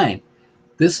online.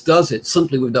 This does it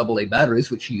simply with AA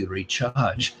batteries, which you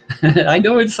recharge. I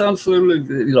know it sounds so,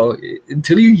 you know,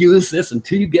 until you use this,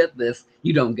 until you get this,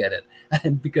 you don't get it.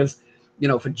 And because, you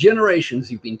know, for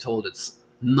generations you've been told it's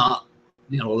not,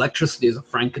 you know, electricity is a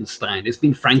Frankenstein. It's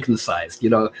been Frankenstein,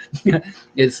 you know.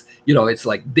 It's, you know, it's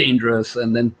like dangerous,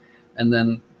 and then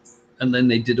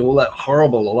they did all that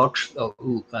horrible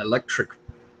electric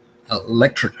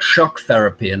shock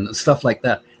therapy and stuff like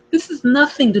that. This has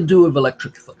nothing to do with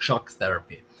electric shock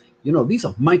therapy. You know, these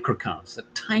are microcurrents, the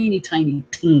tiny, tiny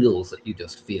tingles that you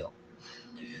just feel.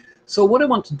 So what I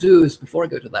want to do is, before I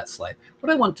go to that slide, what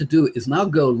I want to do is now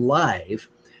go live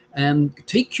and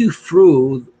take you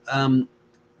through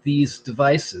these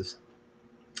devices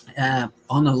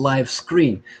on a live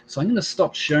screen. So I'm going to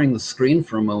stop sharing the screen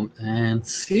for a moment and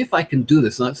see if I can do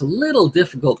this. Now, it's a little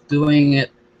difficult doing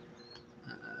it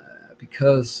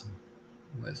because,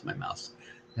 where's my mouse?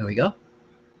 There we go.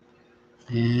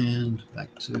 And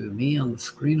back to me on the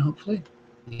screen, hopefully.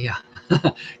 Yeah,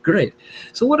 great.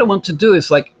 So what I want to do is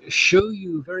like show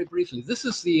you very briefly. This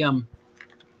is the,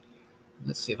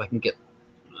 let's see if I can get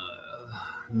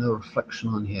no reflection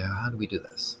on here. How do we do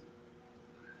this?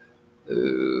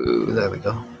 There we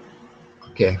go.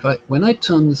 Okay, when I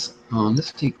turn this on,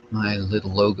 let's take my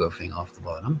little logo thing off the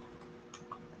bottom.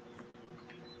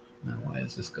 Now, why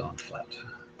is this gone flat?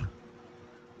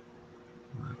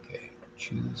 Okay,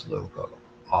 choose logo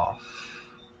off.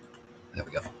 There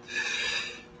we go.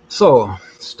 So,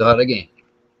 start again.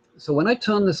 So when I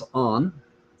turn this on,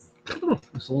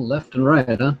 it's all left and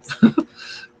right, huh?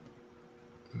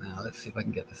 Now, let's see if I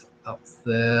can get this up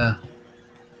there.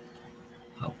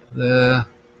 Up there.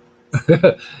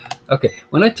 Okay,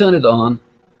 when I turn it on,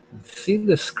 see,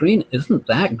 the screen isn't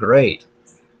that great.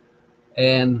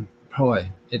 And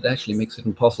boy, it actually makes it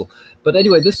impossible. But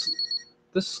anyway, this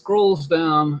scrolls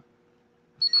down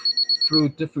through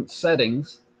different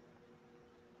settings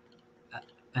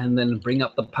and then bring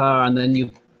up the power, and then you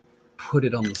put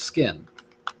it on the skin.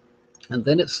 And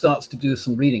then it starts to do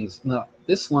some readings. Now,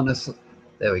 this one is,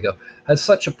 there we go, has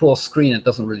such a poor screen, it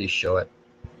doesn't really show it.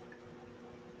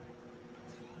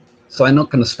 So I'm not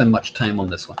going to spend much time on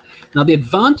this one. Now, the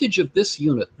advantage of this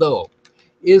unit, though,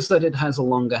 is that it has a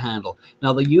longer handle.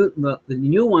 Now, the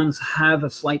new ones have a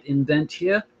slight indent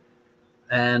here,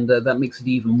 and that makes it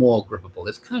even more grippable.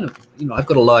 It's kind of, you know, I've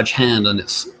got a large hand, and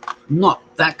it's not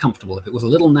that comfortable. If it was a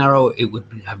little narrow, it would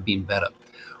have been better.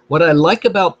 What I like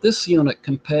about this unit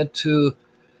compared to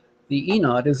the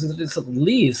ENART is that it's at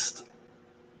least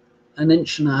 1.5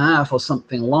 inches or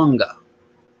something longer,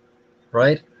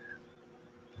 right?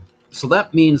 So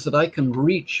that means that I can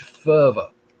reach further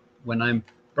when I'm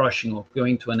brushing or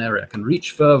going to an area. I can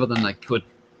reach further than I could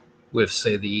with,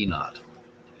 say, the ENART.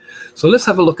 So let's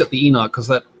have a look at the ENART, because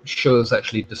that shows,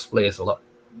 actually displays a lot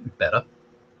better.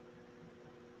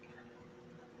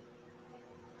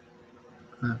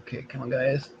 Okay, come on,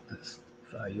 guys. Let's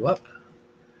fire you up.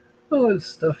 Oh, this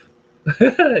stuff.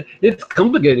 It's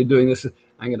complicated doing this.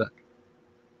 I'm gonna.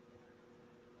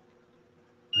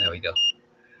 There we go.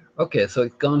 Okay, so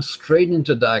it's gone straight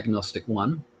into diagnostic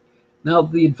 1. Now,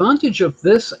 the advantage of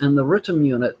this and the RITM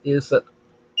unit is that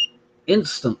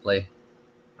instantly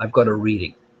I've got a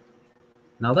reading.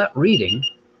 Now, that reading,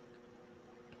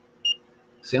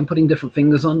 see, I'm putting different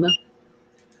fingers on there,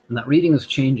 and that reading is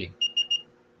changing,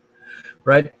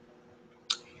 right?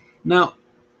 Now,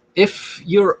 if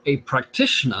you're a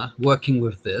practitioner working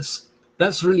with this,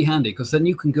 that's really handy, because then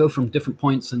you can go from different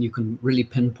points and you can really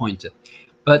pinpoint it.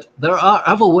 But there are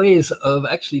other ways of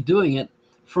actually doing it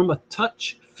from a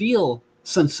touch feel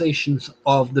sensations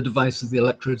of the devices, the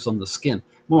electrodes on the skin.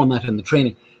 More on that in the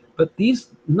training. But these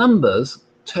numbers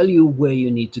tell you where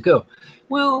you need to go.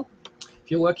 Well,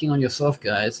 if you're working on yourself,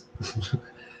 guys,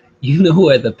 you know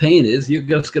where the pain is. You're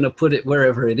just going to put it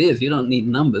wherever it is. You don't need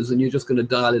numbers, and you're just going to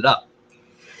dial it up.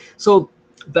 So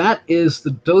that is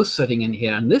the dose setting in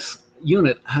here. And this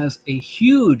unit has a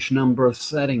huge number of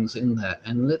settings in there.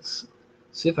 And let's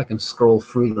see if I can scroll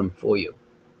through them for you.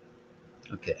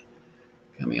 Okay,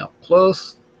 coming up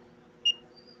close.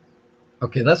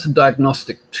 Okay, that's a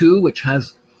diagnostic 2, which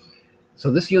has,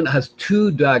 so this unit has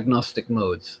 2 diagnostic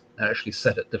modes that are actually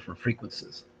set at different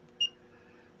frequencies.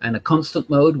 And a constant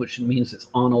mode, which means it's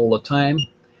on all the time.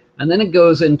 And then it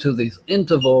goes into these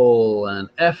interval and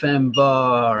FM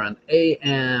bar and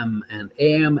AM and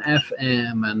AM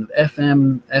FM and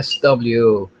FM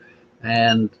SW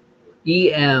and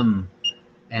EM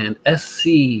and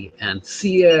SC and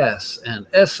CS and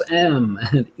SM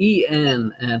and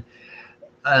EN and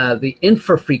the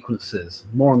infrafrequencies.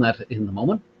 More on that in a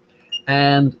moment.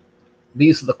 And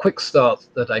these are the quick starts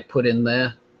that I put in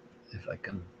there, if I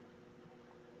can,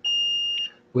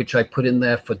 which I put in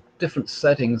there for different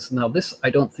settings. Now this I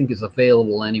don't think is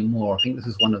available anymore. I think this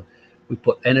is one of, we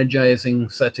put energizing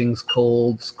settings,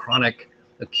 colds, chronic,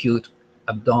 acute,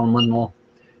 abdominal,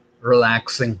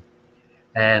 relaxing,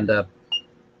 and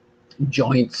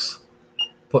joints.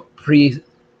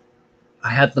 I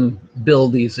had them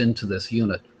build these into this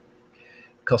unit.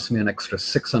 It cost me an extra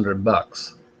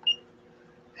 $600.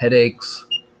 Headaches,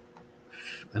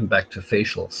 and back to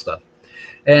facial stuff.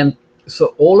 And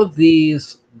so all of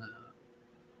these,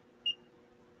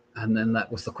 and then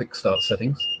that was the quick start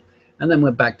settings. And then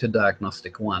we're back to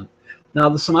diagnostic 1. Now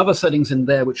there's some other settings in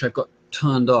there which I've got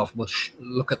turned off. We'll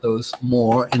look at those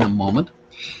more in a moment.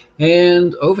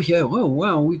 And over here, oh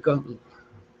wow, we've got,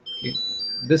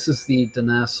 this is the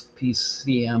DENAS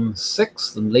PCM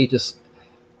 6, the latest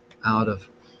out of,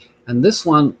 and this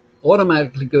one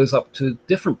automatically goes up to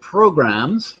different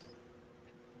programs.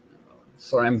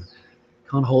 Sorry, I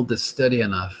can't hold this steady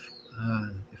enough.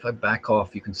 If I back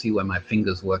off, you can see where my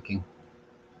finger's working.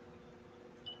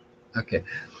 Okay,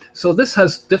 so this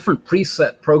has different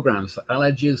preset programs for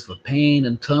allergies, for pain,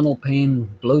 internal pain,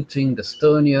 bloating,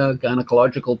 dystonia,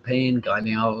 gynecological pain,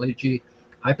 gynecology,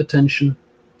 hypertension,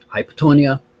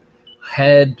 hypertonia,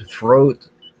 head, throat,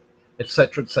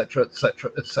 etc., etc.,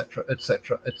 etc., etc.,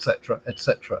 etc., etc.,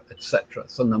 etc., etc.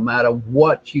 So no matter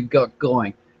what you got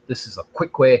going, this is a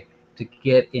quick way to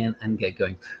get in and get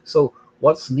going. So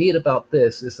what's neat about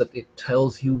this is that it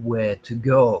tells you where to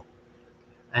go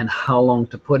and how long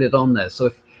to put it on there. So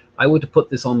if I were to put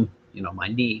this on, you know, my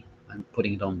knee, I'm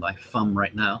putting it on my thumb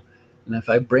right now, and if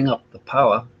I bring up the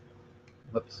power,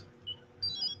 whoops,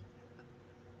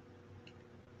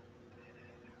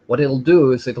 what it'll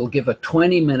do is it'll give a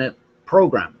 20-minute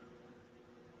program,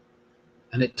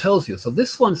 and it tells you. So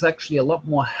this one's actually a lot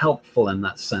more helpful in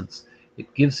that sense.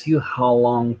 It gives you how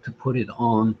long to put it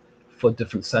on for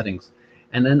different settings.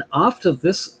 And then after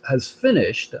this has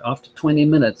finished, after 20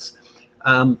 minutes,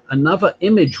 another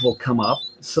image will come up,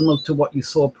 similar to what you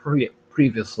saw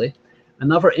previously.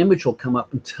 Another image will come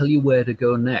up and tell you where to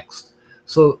go next.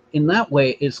 So in that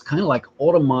way, it's kind of like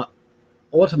automatic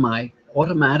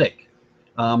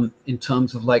in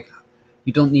terms of, like,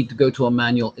 you don't need to go to a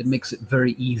manual. It makes it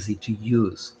very easy to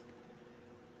use.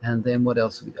 And then what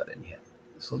else have we got in here?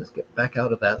 So let's get back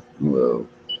out of that. Whoa.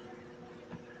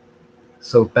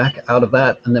 So back out of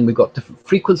that, and then we've got different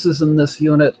frequencies in this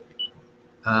unit.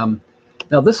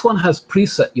 Now this one has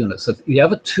preset units. So the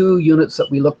other 2 units that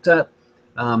we looked at,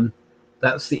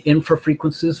 that's the infra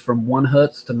frequencies from 1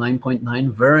 Hertz to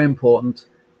 9.9, very important.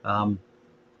 And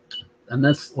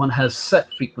this one has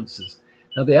set frequencies.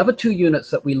 Now the other 2 units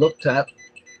that we looked at,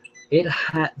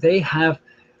 they have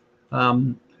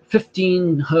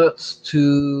 15 Hertz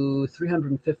to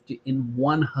 350 in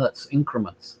 1 Hertz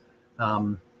increments.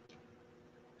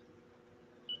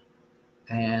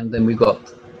 And then we've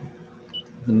got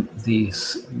the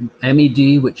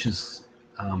MED, which is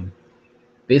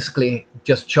basically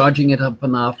just charging it up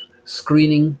enough,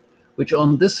 screening, which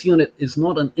on this unit is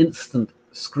not an instant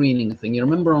screening thing. You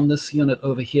remember on this unit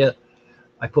over here,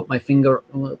 I put my finger,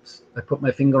 oops, I put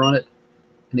my finger on it,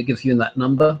 and it gives you that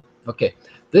number. Okay,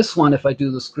 this one, if I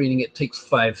do the screening, it takes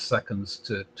 5 seconds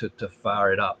to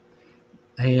fire it up.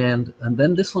 And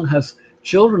then this one has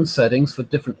children's settings for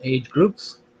different age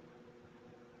groups,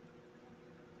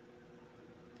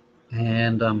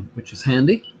 and which is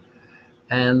handy.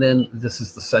 And then this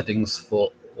is the settings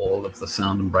for all of the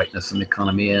sound and brightness and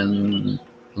economy and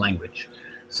language.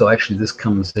 So actually this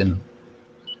comes in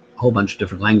a whole bunch of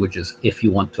different languages if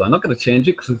you want to. I'm not going to change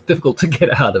it because it's difficult to get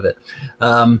out of it,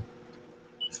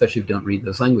 especially if you don't read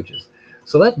those languages.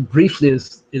 So that briefly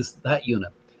is that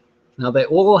unit. Now they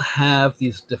all have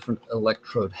these different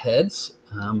electrode heads.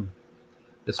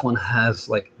 This one has,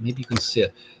 like, maybe you can see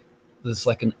it, there's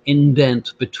like an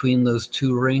indent between those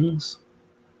 2 rings.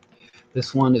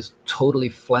 This one is totally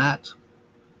flat.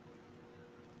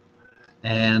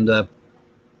 And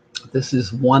this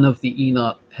is one of the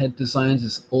ENART head designs,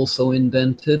 is also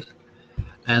indented.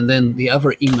 And then the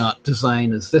other ENART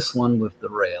design is this one with the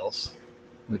rails,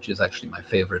 which is actually my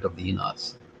favorite of the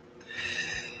ENARTs.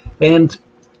 And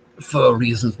for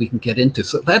reasons we can get into.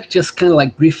 So that just kind of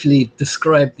like briefly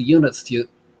described the units to you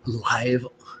live.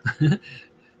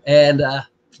 And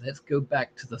let's go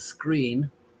back to the screen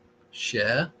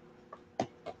share.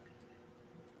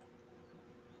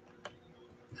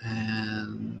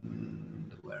 And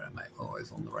where am I?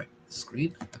 Always on the right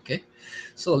screen. Okay,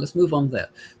 so let's move on there.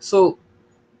 So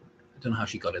I don't know how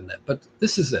she got in there, but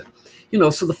this is it. You know,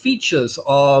 so the features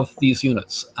of these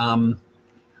units.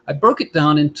 I broke it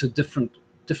down into different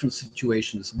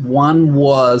situations. One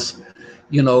was,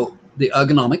 you know, the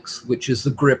ergonomics, which is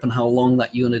the grip and how long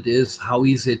that unit is, how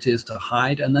easy it is to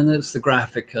hide, and then there's the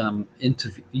graphic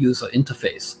user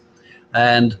interface.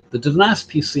 And the DENAS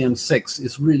PCM 6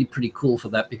 is really pretty cool for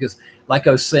that because, like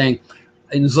I was saying,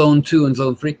 in zone 2 and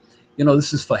zone 3, you know,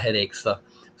 this is for headache stuff.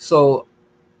 So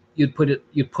you put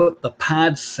the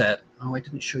pad set. Oh, I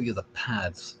didn't show you the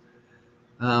pads.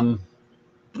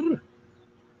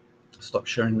 Stop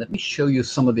sharing. Let me show you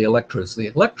some of the electrodes. The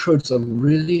electrodes are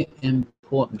really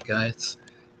important, guys.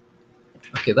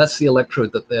 Okay, that's the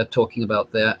electrode that they're talking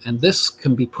about there. And this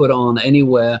can be put on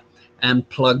anywhere and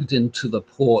plugged into the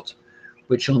port,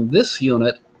 which on this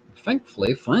unit,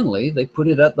 thankfully, finally, they put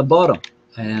it at the bottom.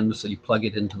 And so you plug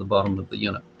it into the bottom of the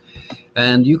unit.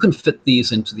 And you can fit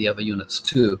these into the other units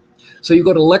too. So you've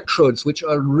got electrodes, which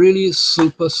are really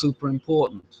super, super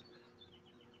important.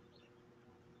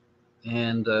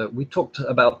 And we talked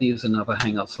about these in other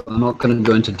Hangouts, so I'm not going to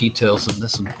go into details of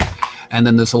this one. And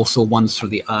then there's also ones for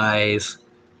the eyes.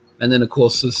 And then, of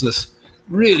course, there's this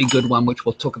really good one, which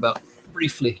we'll talk about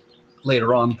briefly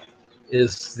later on,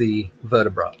 is the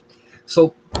vertebra.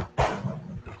 So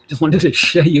just wanted to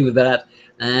share you with that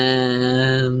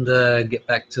and get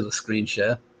back to the screen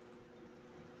share.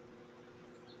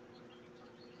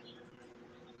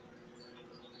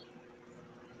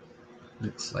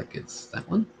 Looks like it's that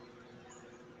one.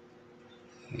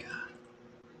 Yeah.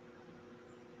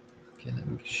 Okay, let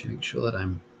me make sure that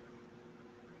I'm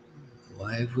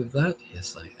live with that.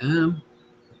 Yes, I am.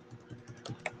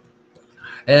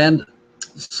 And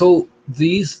so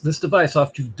this device,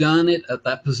 after you've done it at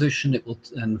that position, it will,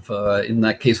 and for, in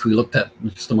that case we looked at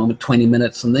just a moment, 20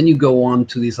 minutes, and then you go on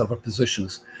to these other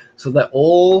positions. So they're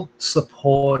all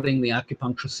supporting the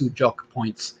acupuncture Sujok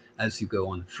points as you go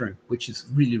on through, which is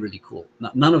really, really cool.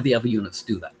 None of the other units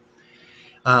do that.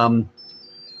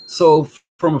 So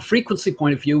from a frequency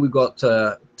point of view, we've got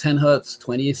 10 hertz,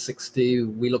 20, 60.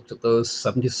 We looked at those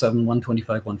 77, 125,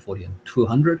 140, and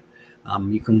 200.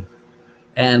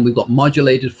 And we've got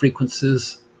modulated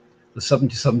frequencies. The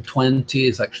 7720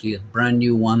 is actually a brand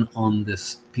new one on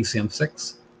this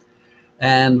PCM6.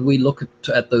 And we look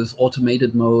at those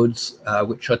automated modes,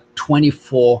 which are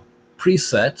 24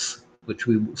 presets, which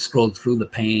we scrolled through: the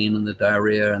pain and the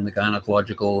diarrhea and the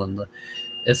gynecological and the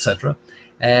etc.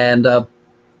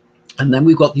 And then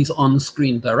we've got these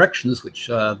on-screen directions, which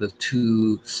are the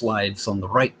two slides on the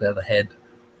right there, the head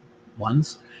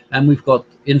ones. And we've got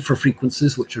infra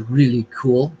frequencies, which are really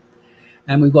cool.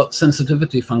 And we've got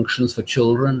sensitivity functions for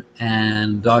children,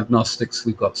 and diagnostics,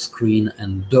 we've got screen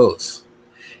and dose.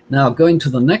 Now, going to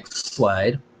the next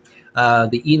slide,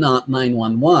 the ENART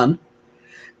 911,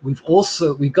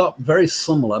 we've got very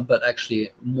similar, but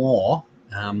actually more,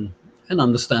 and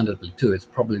understandably too, it's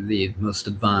probably the most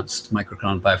advanced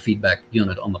microcurrent biofeedback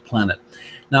unit on the planet.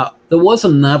 Now, there was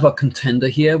another contender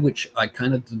here, which I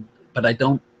kind of, but I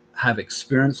don't have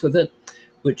experience with it,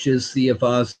 which is the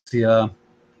Avasia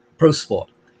Pro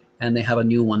Sport, and they have a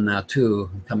new one now too,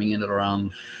 coming in at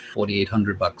around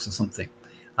 $4,800 or something.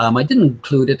 I didn't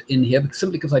include it in here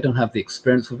simply because I don't have the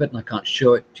experience with it and I can't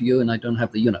show it to you, and I don't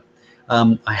have the unit.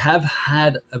 I have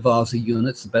had Avasia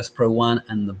units, the Best Pro 1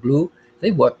 and the Blue. They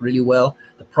work really well.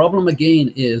 The problem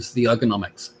again is the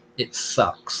ergonomics. It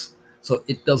sucks. So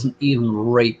it doesn't even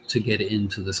rate to get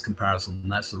into this comparison,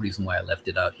 and that's the reason why I left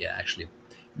it out here, actually.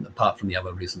 Apart from the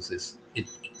other reasons, is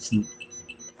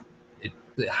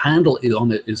the handle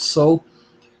on it is so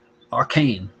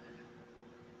arcane.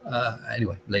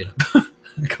 Anyway, later.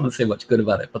 I can't say much good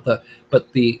about it,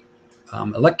 but the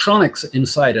electronics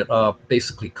inside it are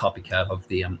basically copycat of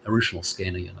the original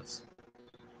scanner units.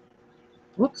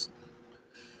 Whoops.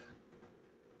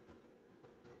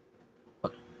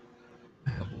 I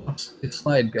have lost the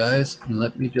slide, guys.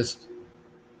 Let me just.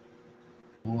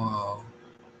 Whoa.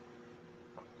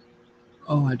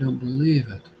 Oh, I don't believe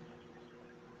it.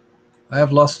 I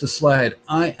have lost a slide.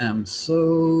 I am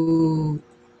so.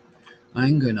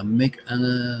 I'm going to make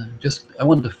I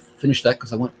wanted to finish that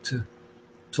because I want to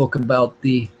talk about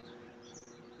the,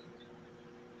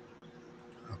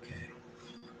 okay,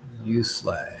 new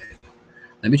slide.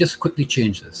 Let me just quickly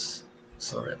change this.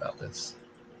 Sorry about this.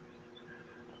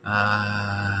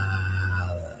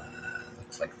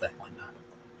 Looks like that one.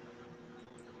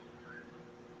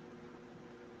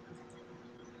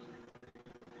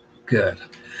 Good.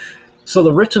 So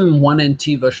the RITM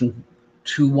 1NT version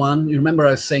 2.1, you remember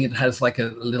I was saying it has like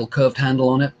a little curved handle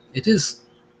on it? It is,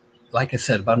 like I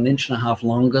said, about 1.5 inches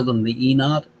longer than the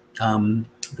ENART.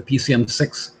 The PCM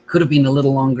 6 could have been a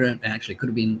little longer. Actually, could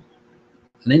have been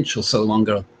 1 inch or so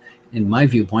longer in my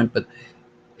viewpoint, but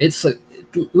it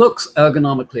looks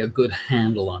ergonomically a good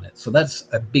handle on it. So that's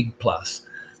a big plus.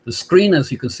 The screen,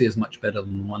 as you can see, is much better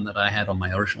than the one that I had on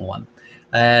my original one.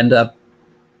 And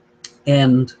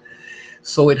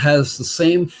so it has the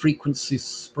same frequency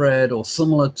spread or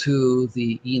similar to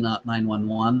the ENART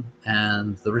 911,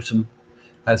 and the RITM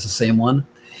has the same one.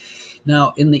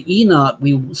 Now, in the ENART,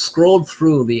 we scrolled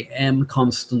through the M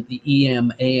constant, the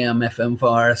EM, AM, FM,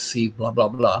 VAR, C, blah, blah,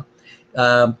 blah.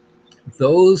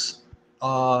 Those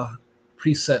are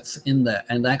presets in there,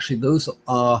 and actually those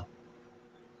are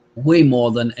way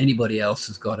more than anybody else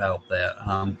has got out there.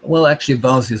 Well, actually,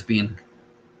 Vasia's been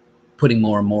putting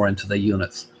more and more into their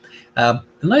units. The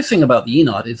nice thing about the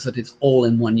ENART is that it's all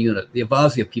in one unit. The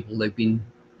Avasia people, they've been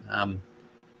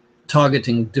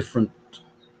targeting different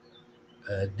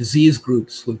disease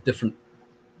groups with different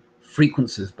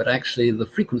frequencies, but actually the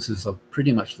frequencies are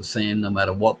pretty much the same no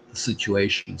matter what the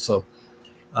situation. So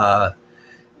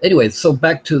anyway, so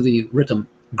back to the RITM.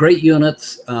 Great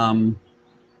units.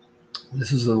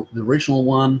 This is the original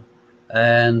one,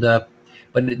 and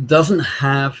but it doesn't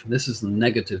have, this is the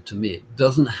negative to me, it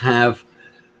doesn't have,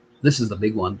 this is the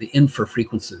big one, the infra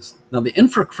frequencies. Now the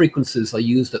infra frequencies are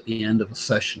used at the end of a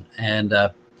session, and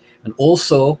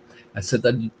also I said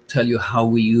that I'd tell you how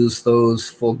we use those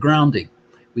for grounding.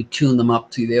 We tune them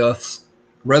up to the Earth's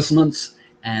resonance,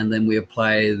 and then we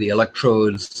apply the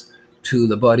electrodes to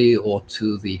the body or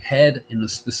to the head in a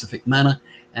specific manner,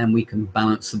 and we can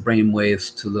balance the brain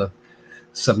waves to the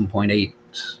 7.8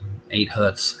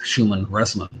 hertz Schumann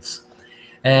resonance.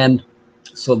 And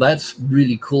so that's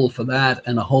really cool for that,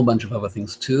 and a whole bunch of other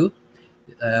things too.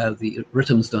 The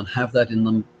RITMs don't have that in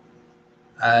them,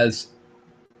 as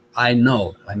I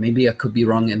know. Maybe I could be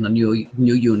wrong in the new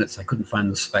units. I couldn't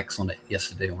find the specs on it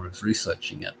yesterday when I was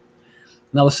researching it.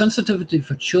 Now the sensitivity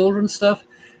for children stuff,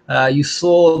 you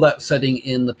saw that setting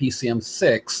in the PCM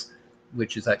 6,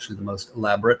 which is actually the most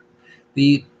elaborate.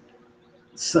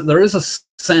 So there is a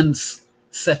sense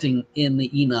setting in the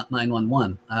ENART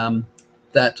 911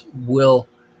 that will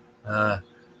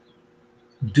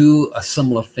do a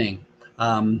similar thing.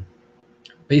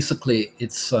 Basically,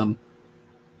 it's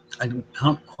I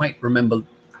can't quite remember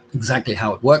exactly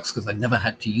how it works because I never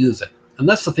had to use it. And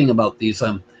that's the thing about these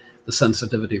the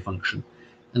sensitivity function.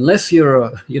 Unless you're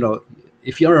a,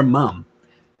 if you're a mom,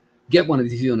 get one of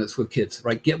these units with kids,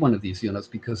 right? Get one of these units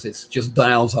because it's just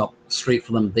dials up straight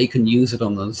for them. They can use it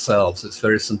on themselves. It's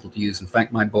very simple to use. In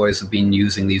fact, my boys have been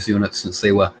using these units since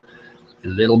they were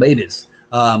little babies.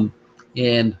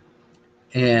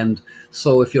 And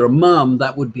so if you're a mom,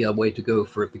 that would be a way to go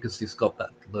for it because it's got that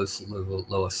those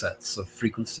lower sets of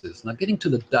frequencies. Now getting to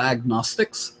the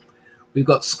diagnostics, we've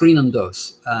got screen and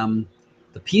dose.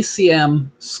 The PCM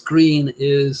screen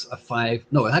is it's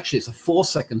a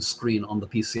 4-second screen on the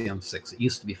PCM 6. It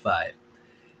used to be 5.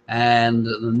 And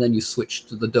then you switch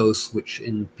to the dose, which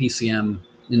in PCM,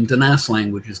 in DENAS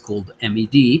language, is called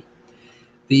MED.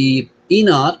 The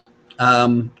ENART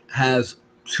has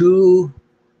 2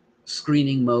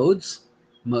 screening modes,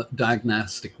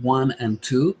 diagnostic 1 and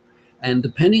 2. And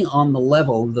depending on the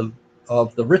level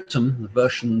of the RITM, the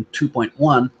version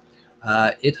 2.1,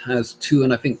 it has 2,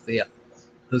 and I think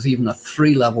there's even a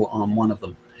 3 level on one of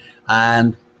them,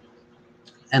 and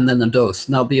then the dose.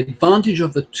 Now the advantage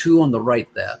of the 2 on the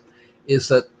right there is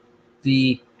that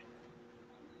the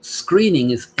screening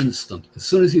is instant. As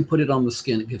soon as you put it on the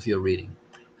skin, it gives you a reading,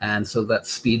 and so that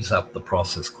speeds up the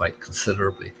process quite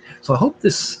considerably. So I hope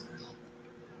this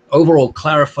overall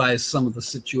clarifies some of the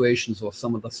situations or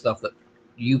some of the stuff that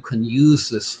you can use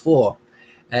this for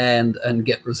and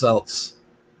get results.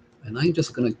 And I'm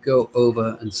just going to go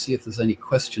over and see if there's any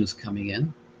questions coming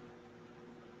in.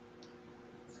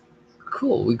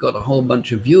 Cool, we've got a whole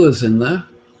bunch of viewers in there.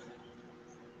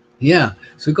 Yeah,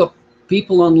 so we've got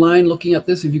people online looking at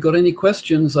this. If you've got any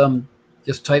questions,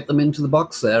 just type them into the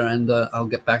box there and I'll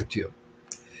get back to you.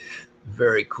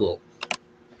 Very cool.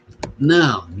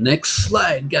 Now, next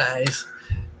slide, guys.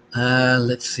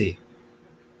 Let's see.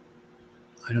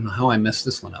 I don't know how I messed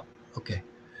this one up. Okay.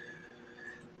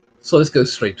 So let's go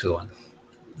straight to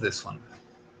this one.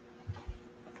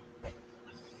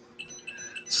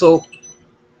 So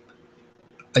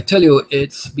I tell you,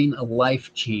 it's been a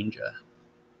life changer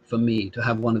for me to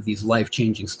have one of these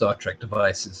life-changing Star Trek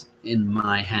devices in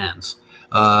my hands.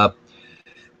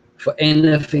 For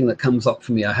anything that comes up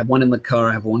for me, I have one in the car,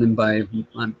 I have one in by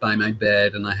my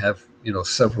bed, and I have, you know,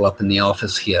 several up in the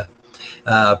office here,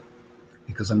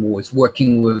 because I'm always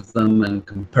working with them and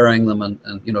comparing them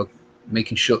and you know,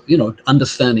 making sure, you know,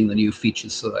 understanding the new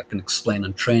features so that I can explain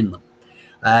and train them.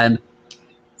 And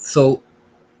so,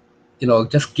 you know,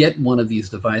 just get one of these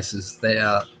devices.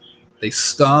 They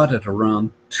start at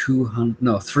around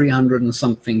 300 and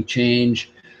something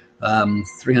change,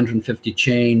 350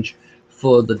 change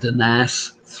for the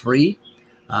DENAS 3,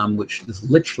 which is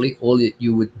literally all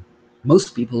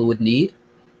most people would need.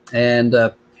 And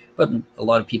but a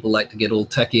lot of people like to get all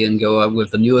techie and go with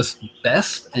the newest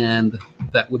best, and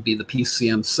that would be the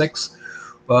PCM 6,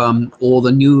 or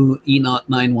the new ENART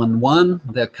 911.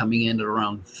 They're coming in at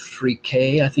around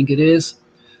 3K, I think it is.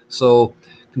 So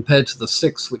compared to the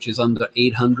 6, which is under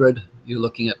 800, you're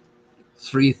looking at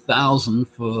 3,000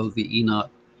 for the ENART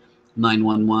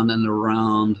 911, and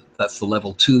around, that's the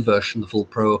level 2 version, the full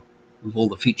Pro, with all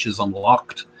the features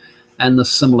unlocked, and the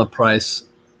similar price,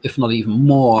 if not even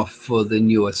more, for the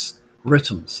newest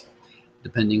RITMs,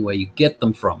 depending where you get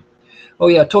them from. Oh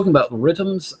yeah, talking about the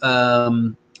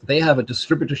RITMs, they have a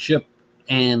distributorship,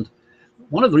 and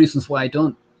one of the reasons why I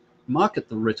don't market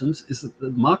the RITMs is that the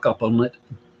markup on it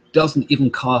doesn't even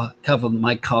cover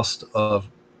my cost of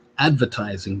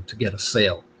advertising to get a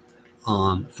sale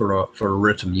on for a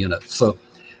RITM unit. So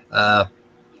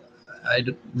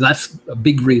that's a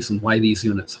big reason why these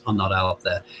units are not out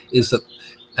there, is that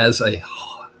as a,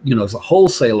 you know, as a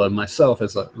wholesaler, myself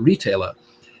as a retailer,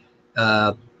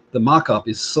 the markup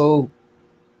is so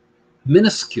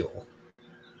minuscule,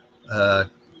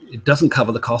 it doesn't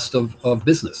cover the cost of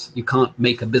business. You can't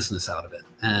make a business out of it,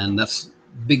 and that's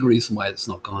a big reason why it's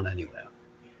not gone anywhere.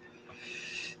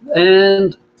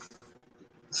 And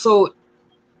so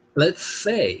let's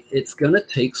say it's going to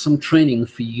take some training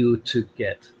for you to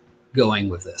get going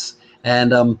with this.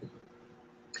 And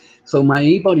so my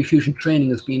eBodyFUSION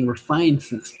training has been refined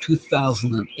since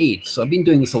 2008. So I've been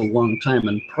doing this a long time.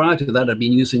 And prior to that, I've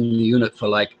been using the unit for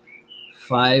like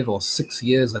 5 or 6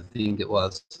 years, I think it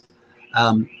was,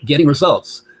 getting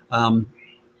results.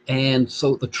 And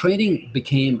so the training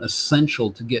became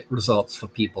essential to get results for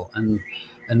people. And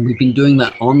we've been doing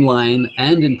that online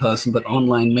and in person, but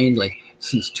online mainly,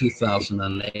 since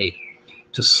 2008,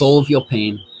 to solve your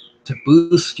pain, to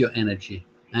boost your energy,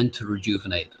 and to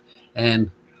rejuvenate,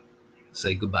 and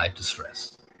say goodbye to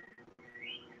stress.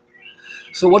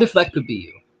 So what if that could be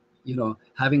you? You know,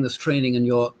 having this training in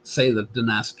your, say, the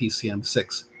DENAS PCM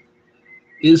 6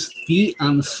 is the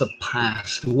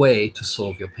unsurpassed way to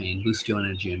solve your pain, boost your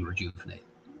energy, and rejuvenate.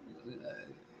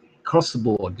 Across the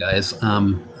board, guys,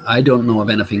 I don't know of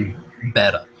anything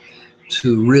better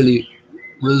to really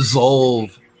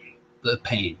resolve the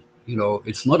pain. You know,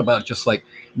 it's not about just like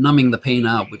numbing the pain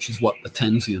out, which is what the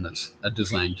TENS units are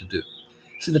designed to do.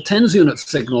 See, the TENS unit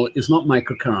signal is not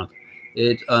microcurrent.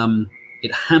 It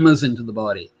hammers into the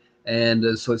body,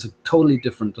 and so it's a totally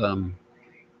different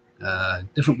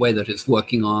different way that it's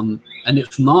working on, and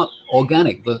it's not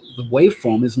organic. The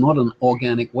waveform is not an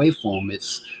organic waveform.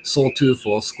 It's sawtooth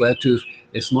or square tooth.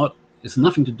 It's not. It's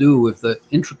nothing to do with the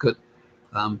intricate,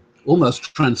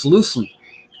 almost translucent,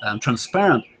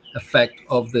 transparent effect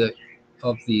of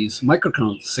these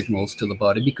microcurrent signals to the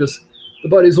body, because the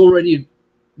body's already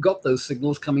got those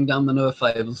signals coming down the nerve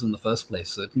fibers in the first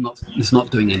place. So it's not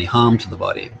doing any harm to the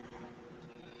body.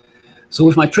 So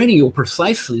with my training, you'll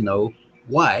precisely know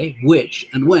why, which,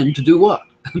 and when to do what.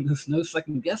 There's no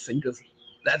second guessing, because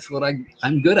that's what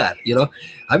I'm good at. You know,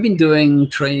 I've been doing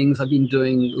trainings. I've been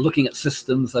looking at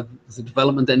systems. I was a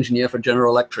development engineer for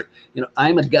General Electric. You know,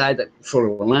 I'm a guy that sort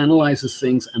of analyzes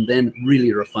things and then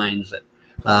really refines it.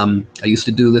 I used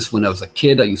to do this when I was a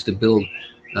kid. I used to build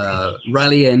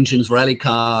rally engines, rally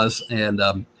cars, and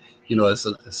you know, as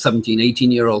a 17,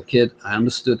 18-year-old kid, I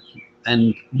understood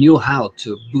and knew how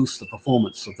to boost the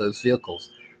performance of those vehicles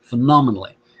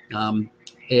phenomenally.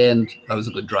 And I was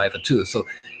a good driver too. So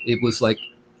it was like,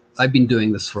 I've been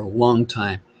doing this for a long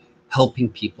time, helping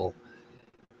people.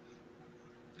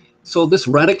 So this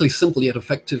radically simple yet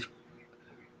effective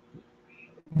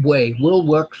way will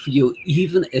work for you,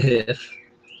 even if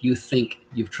you think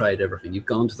you've tried everything. You've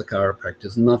gone to the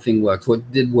chiropractors, nothing works.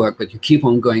 What did work, but you keep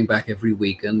on going back every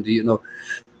week. And, you know,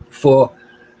 for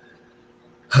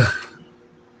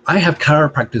I have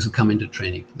chiropractors who come into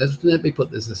training. Let me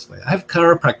put this way. I have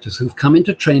chiropractors who've come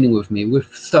into training with me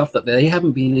with stuff that they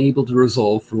haven't been able to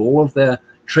resolve through all of their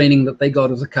training that they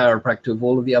got as a chiropractor, of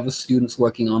all of the other students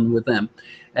working on with them.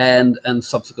 And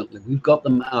subsequently, we've got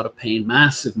them out of pain,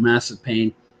 massive, massive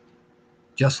pain,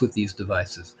 just with these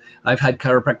devices. I've had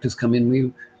chiropractors come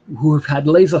in who have had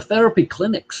laser therapy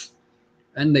clinics,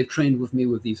 and they've trained with me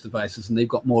with these devices, and they've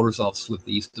got more results with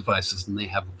these devices than they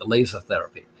have with the laser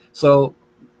therapy. So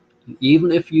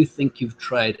even if you think you've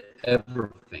tried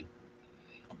everything,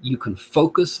 you can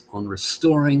focus on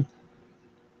restoring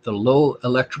the low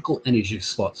electrical energy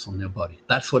spots on your body.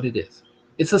 That's what it is.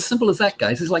 It's as simple as that,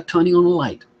 guys. It's like turning on a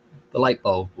light. The light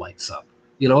bulb lights up,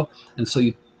 you know? And so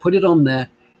you put it on there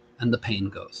and the pain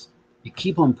goes. You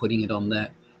keep on putting it on there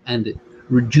and it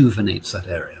rejuvenates that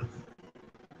area,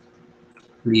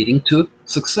 leading to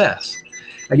success.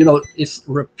 And, you know, it's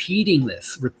repeating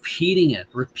this, repeating it.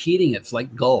 It's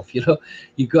like golf, you know,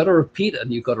 you got to repeat it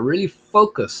and you've got to really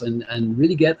focus and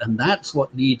really get, and that's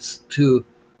what leads to,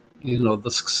 you know,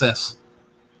 the success,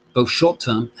 both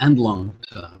short-term and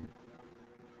long-term.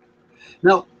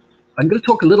 Now, I'm going to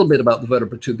talk a little bit about the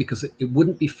vertebra too, because it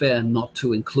wouldn't be fair not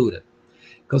to include it,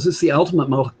 because it's the ultimate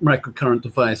microcurrent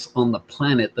device on the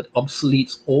planet that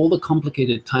obsoletes all the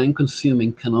complicated,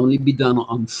 time-consuming, can only be done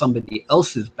on somebody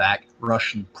else's back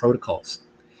Russian protocols.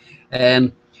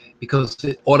 And because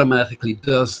it automatically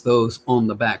does those on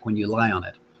the back when you lie on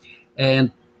it.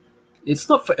 And it's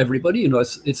not for everybody, you know,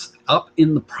 it's up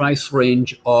in the price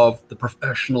range of the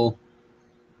professional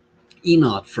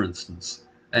ENART, for instance,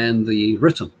 and the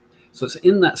RITM. So it's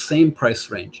in that same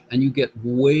price range, and you get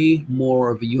way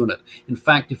more of a unit. In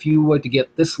fact, if you were to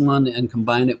get this one and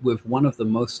combine it with one of the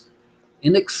most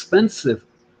inexpensive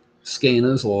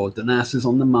scanners or DENASs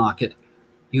on the market,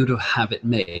 you'd have it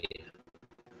made.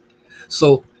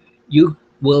 So you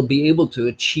will be able to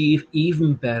achieve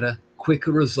even better,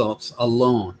 quicker results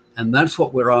alone. And that's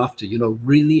what we're after, you know,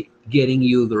 really getting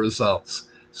you the results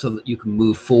so that you can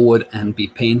move forward and be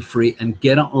pain-free and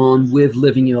get on with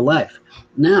living your life.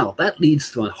 Now, that leads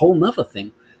to a whole nother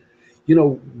thing. You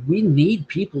know, we need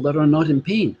people that are not in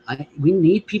pain. We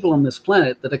need people on this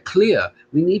planet that are clear.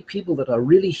 We need people that are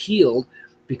really healed,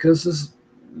 because there's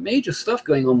major stuff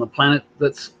going on the planet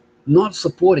that's not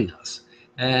supporting us.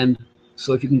 And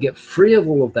so if you can get free of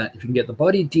all of that, if you can get the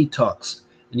body detoxed,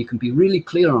 and you can be really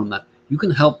clear on that, you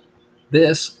can help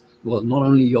this, well, not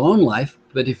only your own life,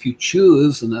 but if you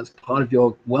choose, and that's part of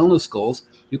your wellness goals,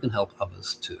 you can help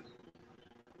others too.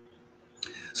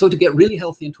 So to get really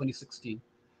healthy in 2016,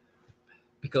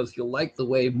 because you'll like the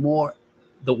way more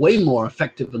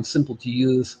effective and simple to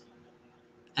use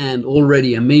and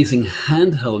already amazing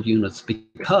handheld units,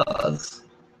 because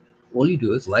all you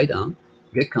do is lie down,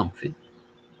 get comfy,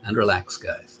 and relax,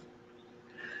 guys.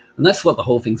 And that's what the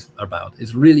whole thing's about.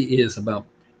 It really is about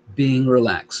being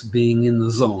relaxed, being in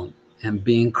the zone, and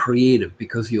being creative,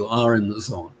 because you are in the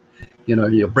zone. You know,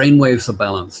 your brain waves are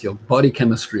balanced, your body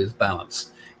chemistry is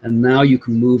balanced, and now you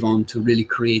can move on to really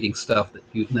creating stuff that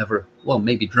you've never, well,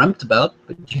 maybe dreamt about,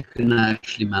 but you can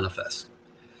actually manifest.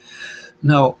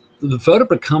 Now, the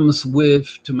vertebra comes with,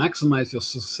 to maximize your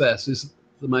success, is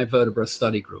my vertebra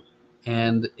study group.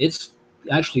 And it's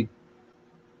actually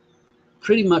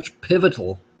pretty much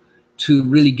pivotal to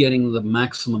really getting the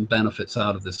maximum benefits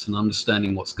out of this and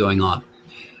understanding what's going on.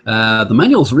 The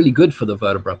manual is really good for the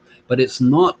vertebra, but it's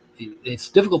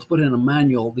difficult to put in a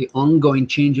manual the ongoing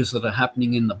changes that are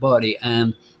happening in the body,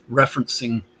 and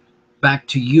referencing back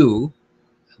to you,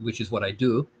 which is what I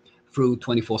do through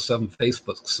 24/7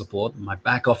 Facebook support, my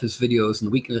back office videos and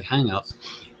the weekly hangouts,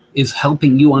 is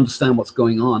helping you understand what's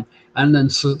going on, and then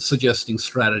suggesting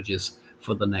strategies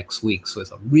for the next week. So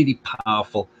it's a really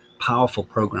powerful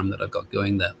program that I've got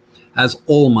going there, as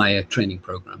all my training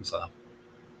programs are.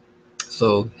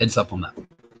 So heads up on that.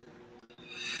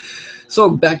 So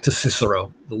back to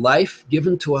Cicero. The life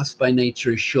given to us by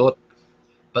nature is short,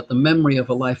 but the memory of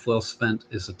a life well spent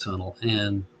is eternal.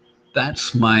 And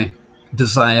that's my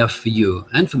desire for you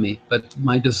and for me, but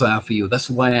my desire for you. That's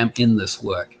why I'm in this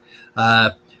work,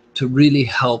 to really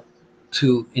help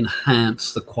to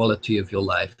enhance the quality of your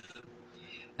life.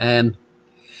 And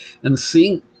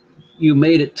seeing you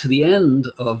made it to the end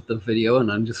of the video,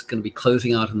 and I'm just going to be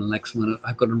closing out in the next minute,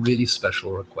 I've got a really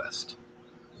special request.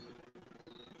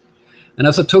 And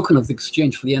as a token of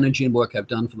exchange for the energy and work I've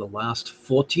done for the last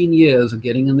 14 years of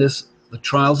getting in this, the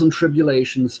trials and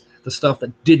tribulations, the stuff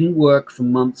that didn't work for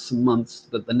months and months,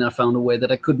 but then I found a way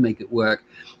that I could make it work.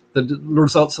 The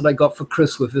results that I got for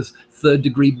Chris with his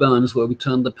 3rd-degree burns, where we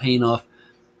turned the pain off,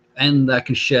 and I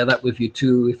can share that with you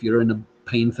too if you're in a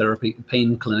pain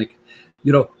clinic.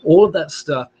 You know, all of that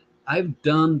stuff, I've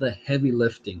done the heavy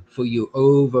lifting for you,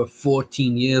 over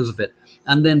 14 years of it.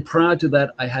 And then prior to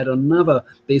that, I had another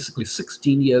basically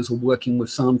 16 years of working with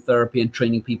sound therapy and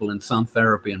training people in sound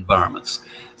therapy environments.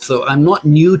 So I'm not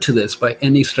new to this by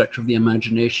any stretch of the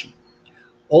imagination.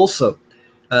 Also,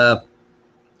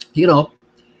 you know,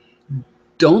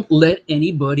 don't let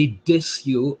anybody diss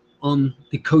you on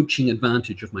the coaching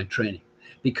advantage of my training,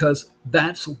 because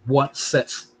that's what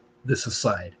sets this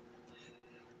aside.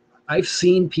 I've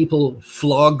seen people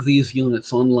flog these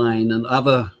units online and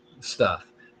other stuff,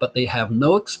 but they have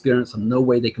no experience and no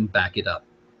way they can back it up.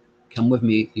 Come with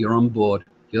me, you're on board,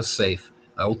 you're safe,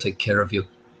 I will take care of you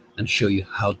and show you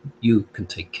how you can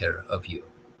take care of you.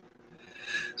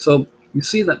 So you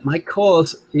see that my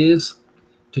cause is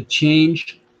to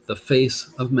change the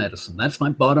face of medicine. That's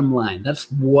my bottom line.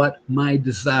 That's what my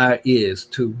desire is,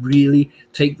 to really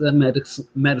take the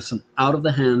medicine out of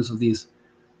the hands of these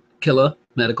killer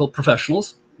medical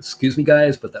professionals. Excuse me,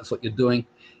 guys, but that's what you're doing.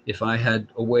 If I had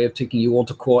a way of taking you all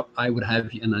to court, I would have,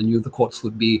 and I knew the courts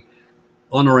would be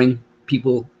honoring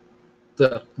people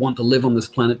that want to live on this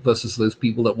planet versus those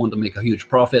people that want to make a huge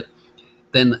profit,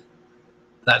 then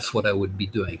that's what I would be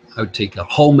doing. I would take a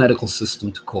whole medical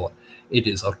system to court. It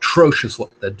is atrocious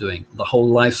what they're doing. The whole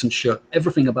licensure,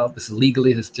 everything about this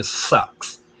legally, it just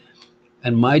sucks.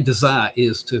 And my desire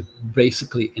is to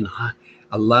basically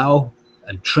allow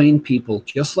and train people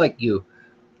just like you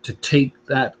to take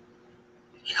that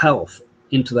health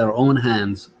into their own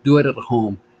hands, do it at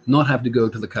home, not have to go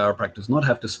to the chiropractors, not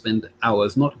have to spend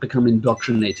hours, not become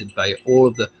indoctrinated by all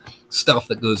of the stuff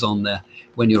that goes on there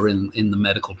when you're in the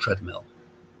medical treadmill.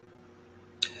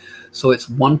 So it's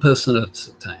one person at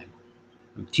a time.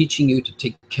 I'm teaching you to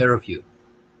take care of you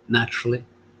naturally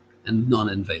and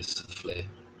non-invasively,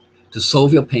 to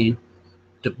solve your pain,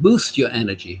 to boost your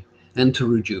energy, and to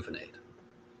rejuvenate.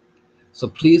 So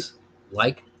please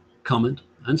like, comment,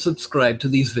 and subscribe to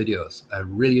these videos. I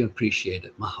really appreciate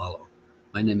it. Mahalo.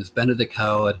 My name is Benedict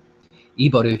Howard,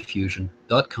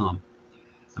 eBodyFUSION.com.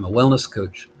 I'm a wellness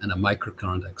coach and a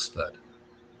microcurrent expert.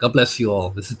 God bless you all.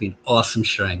 This has been awesome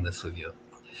sharing this with you.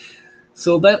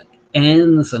 So that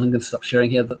ends, and I'm going to stop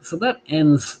sharing here. So that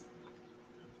ends,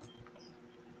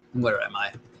 where am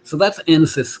I? So that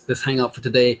ends this hangout for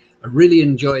today. I really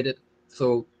enjoyed it.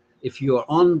 So if you're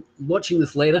watching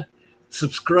this later,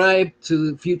 subscribe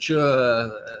to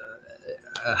future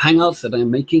hangouts that I'm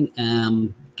making.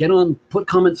 Get on, put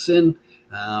comments in,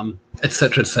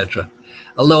 etc., etc.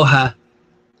 Aloha.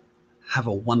 Have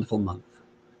a wonderful month.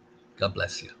 God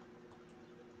bless you.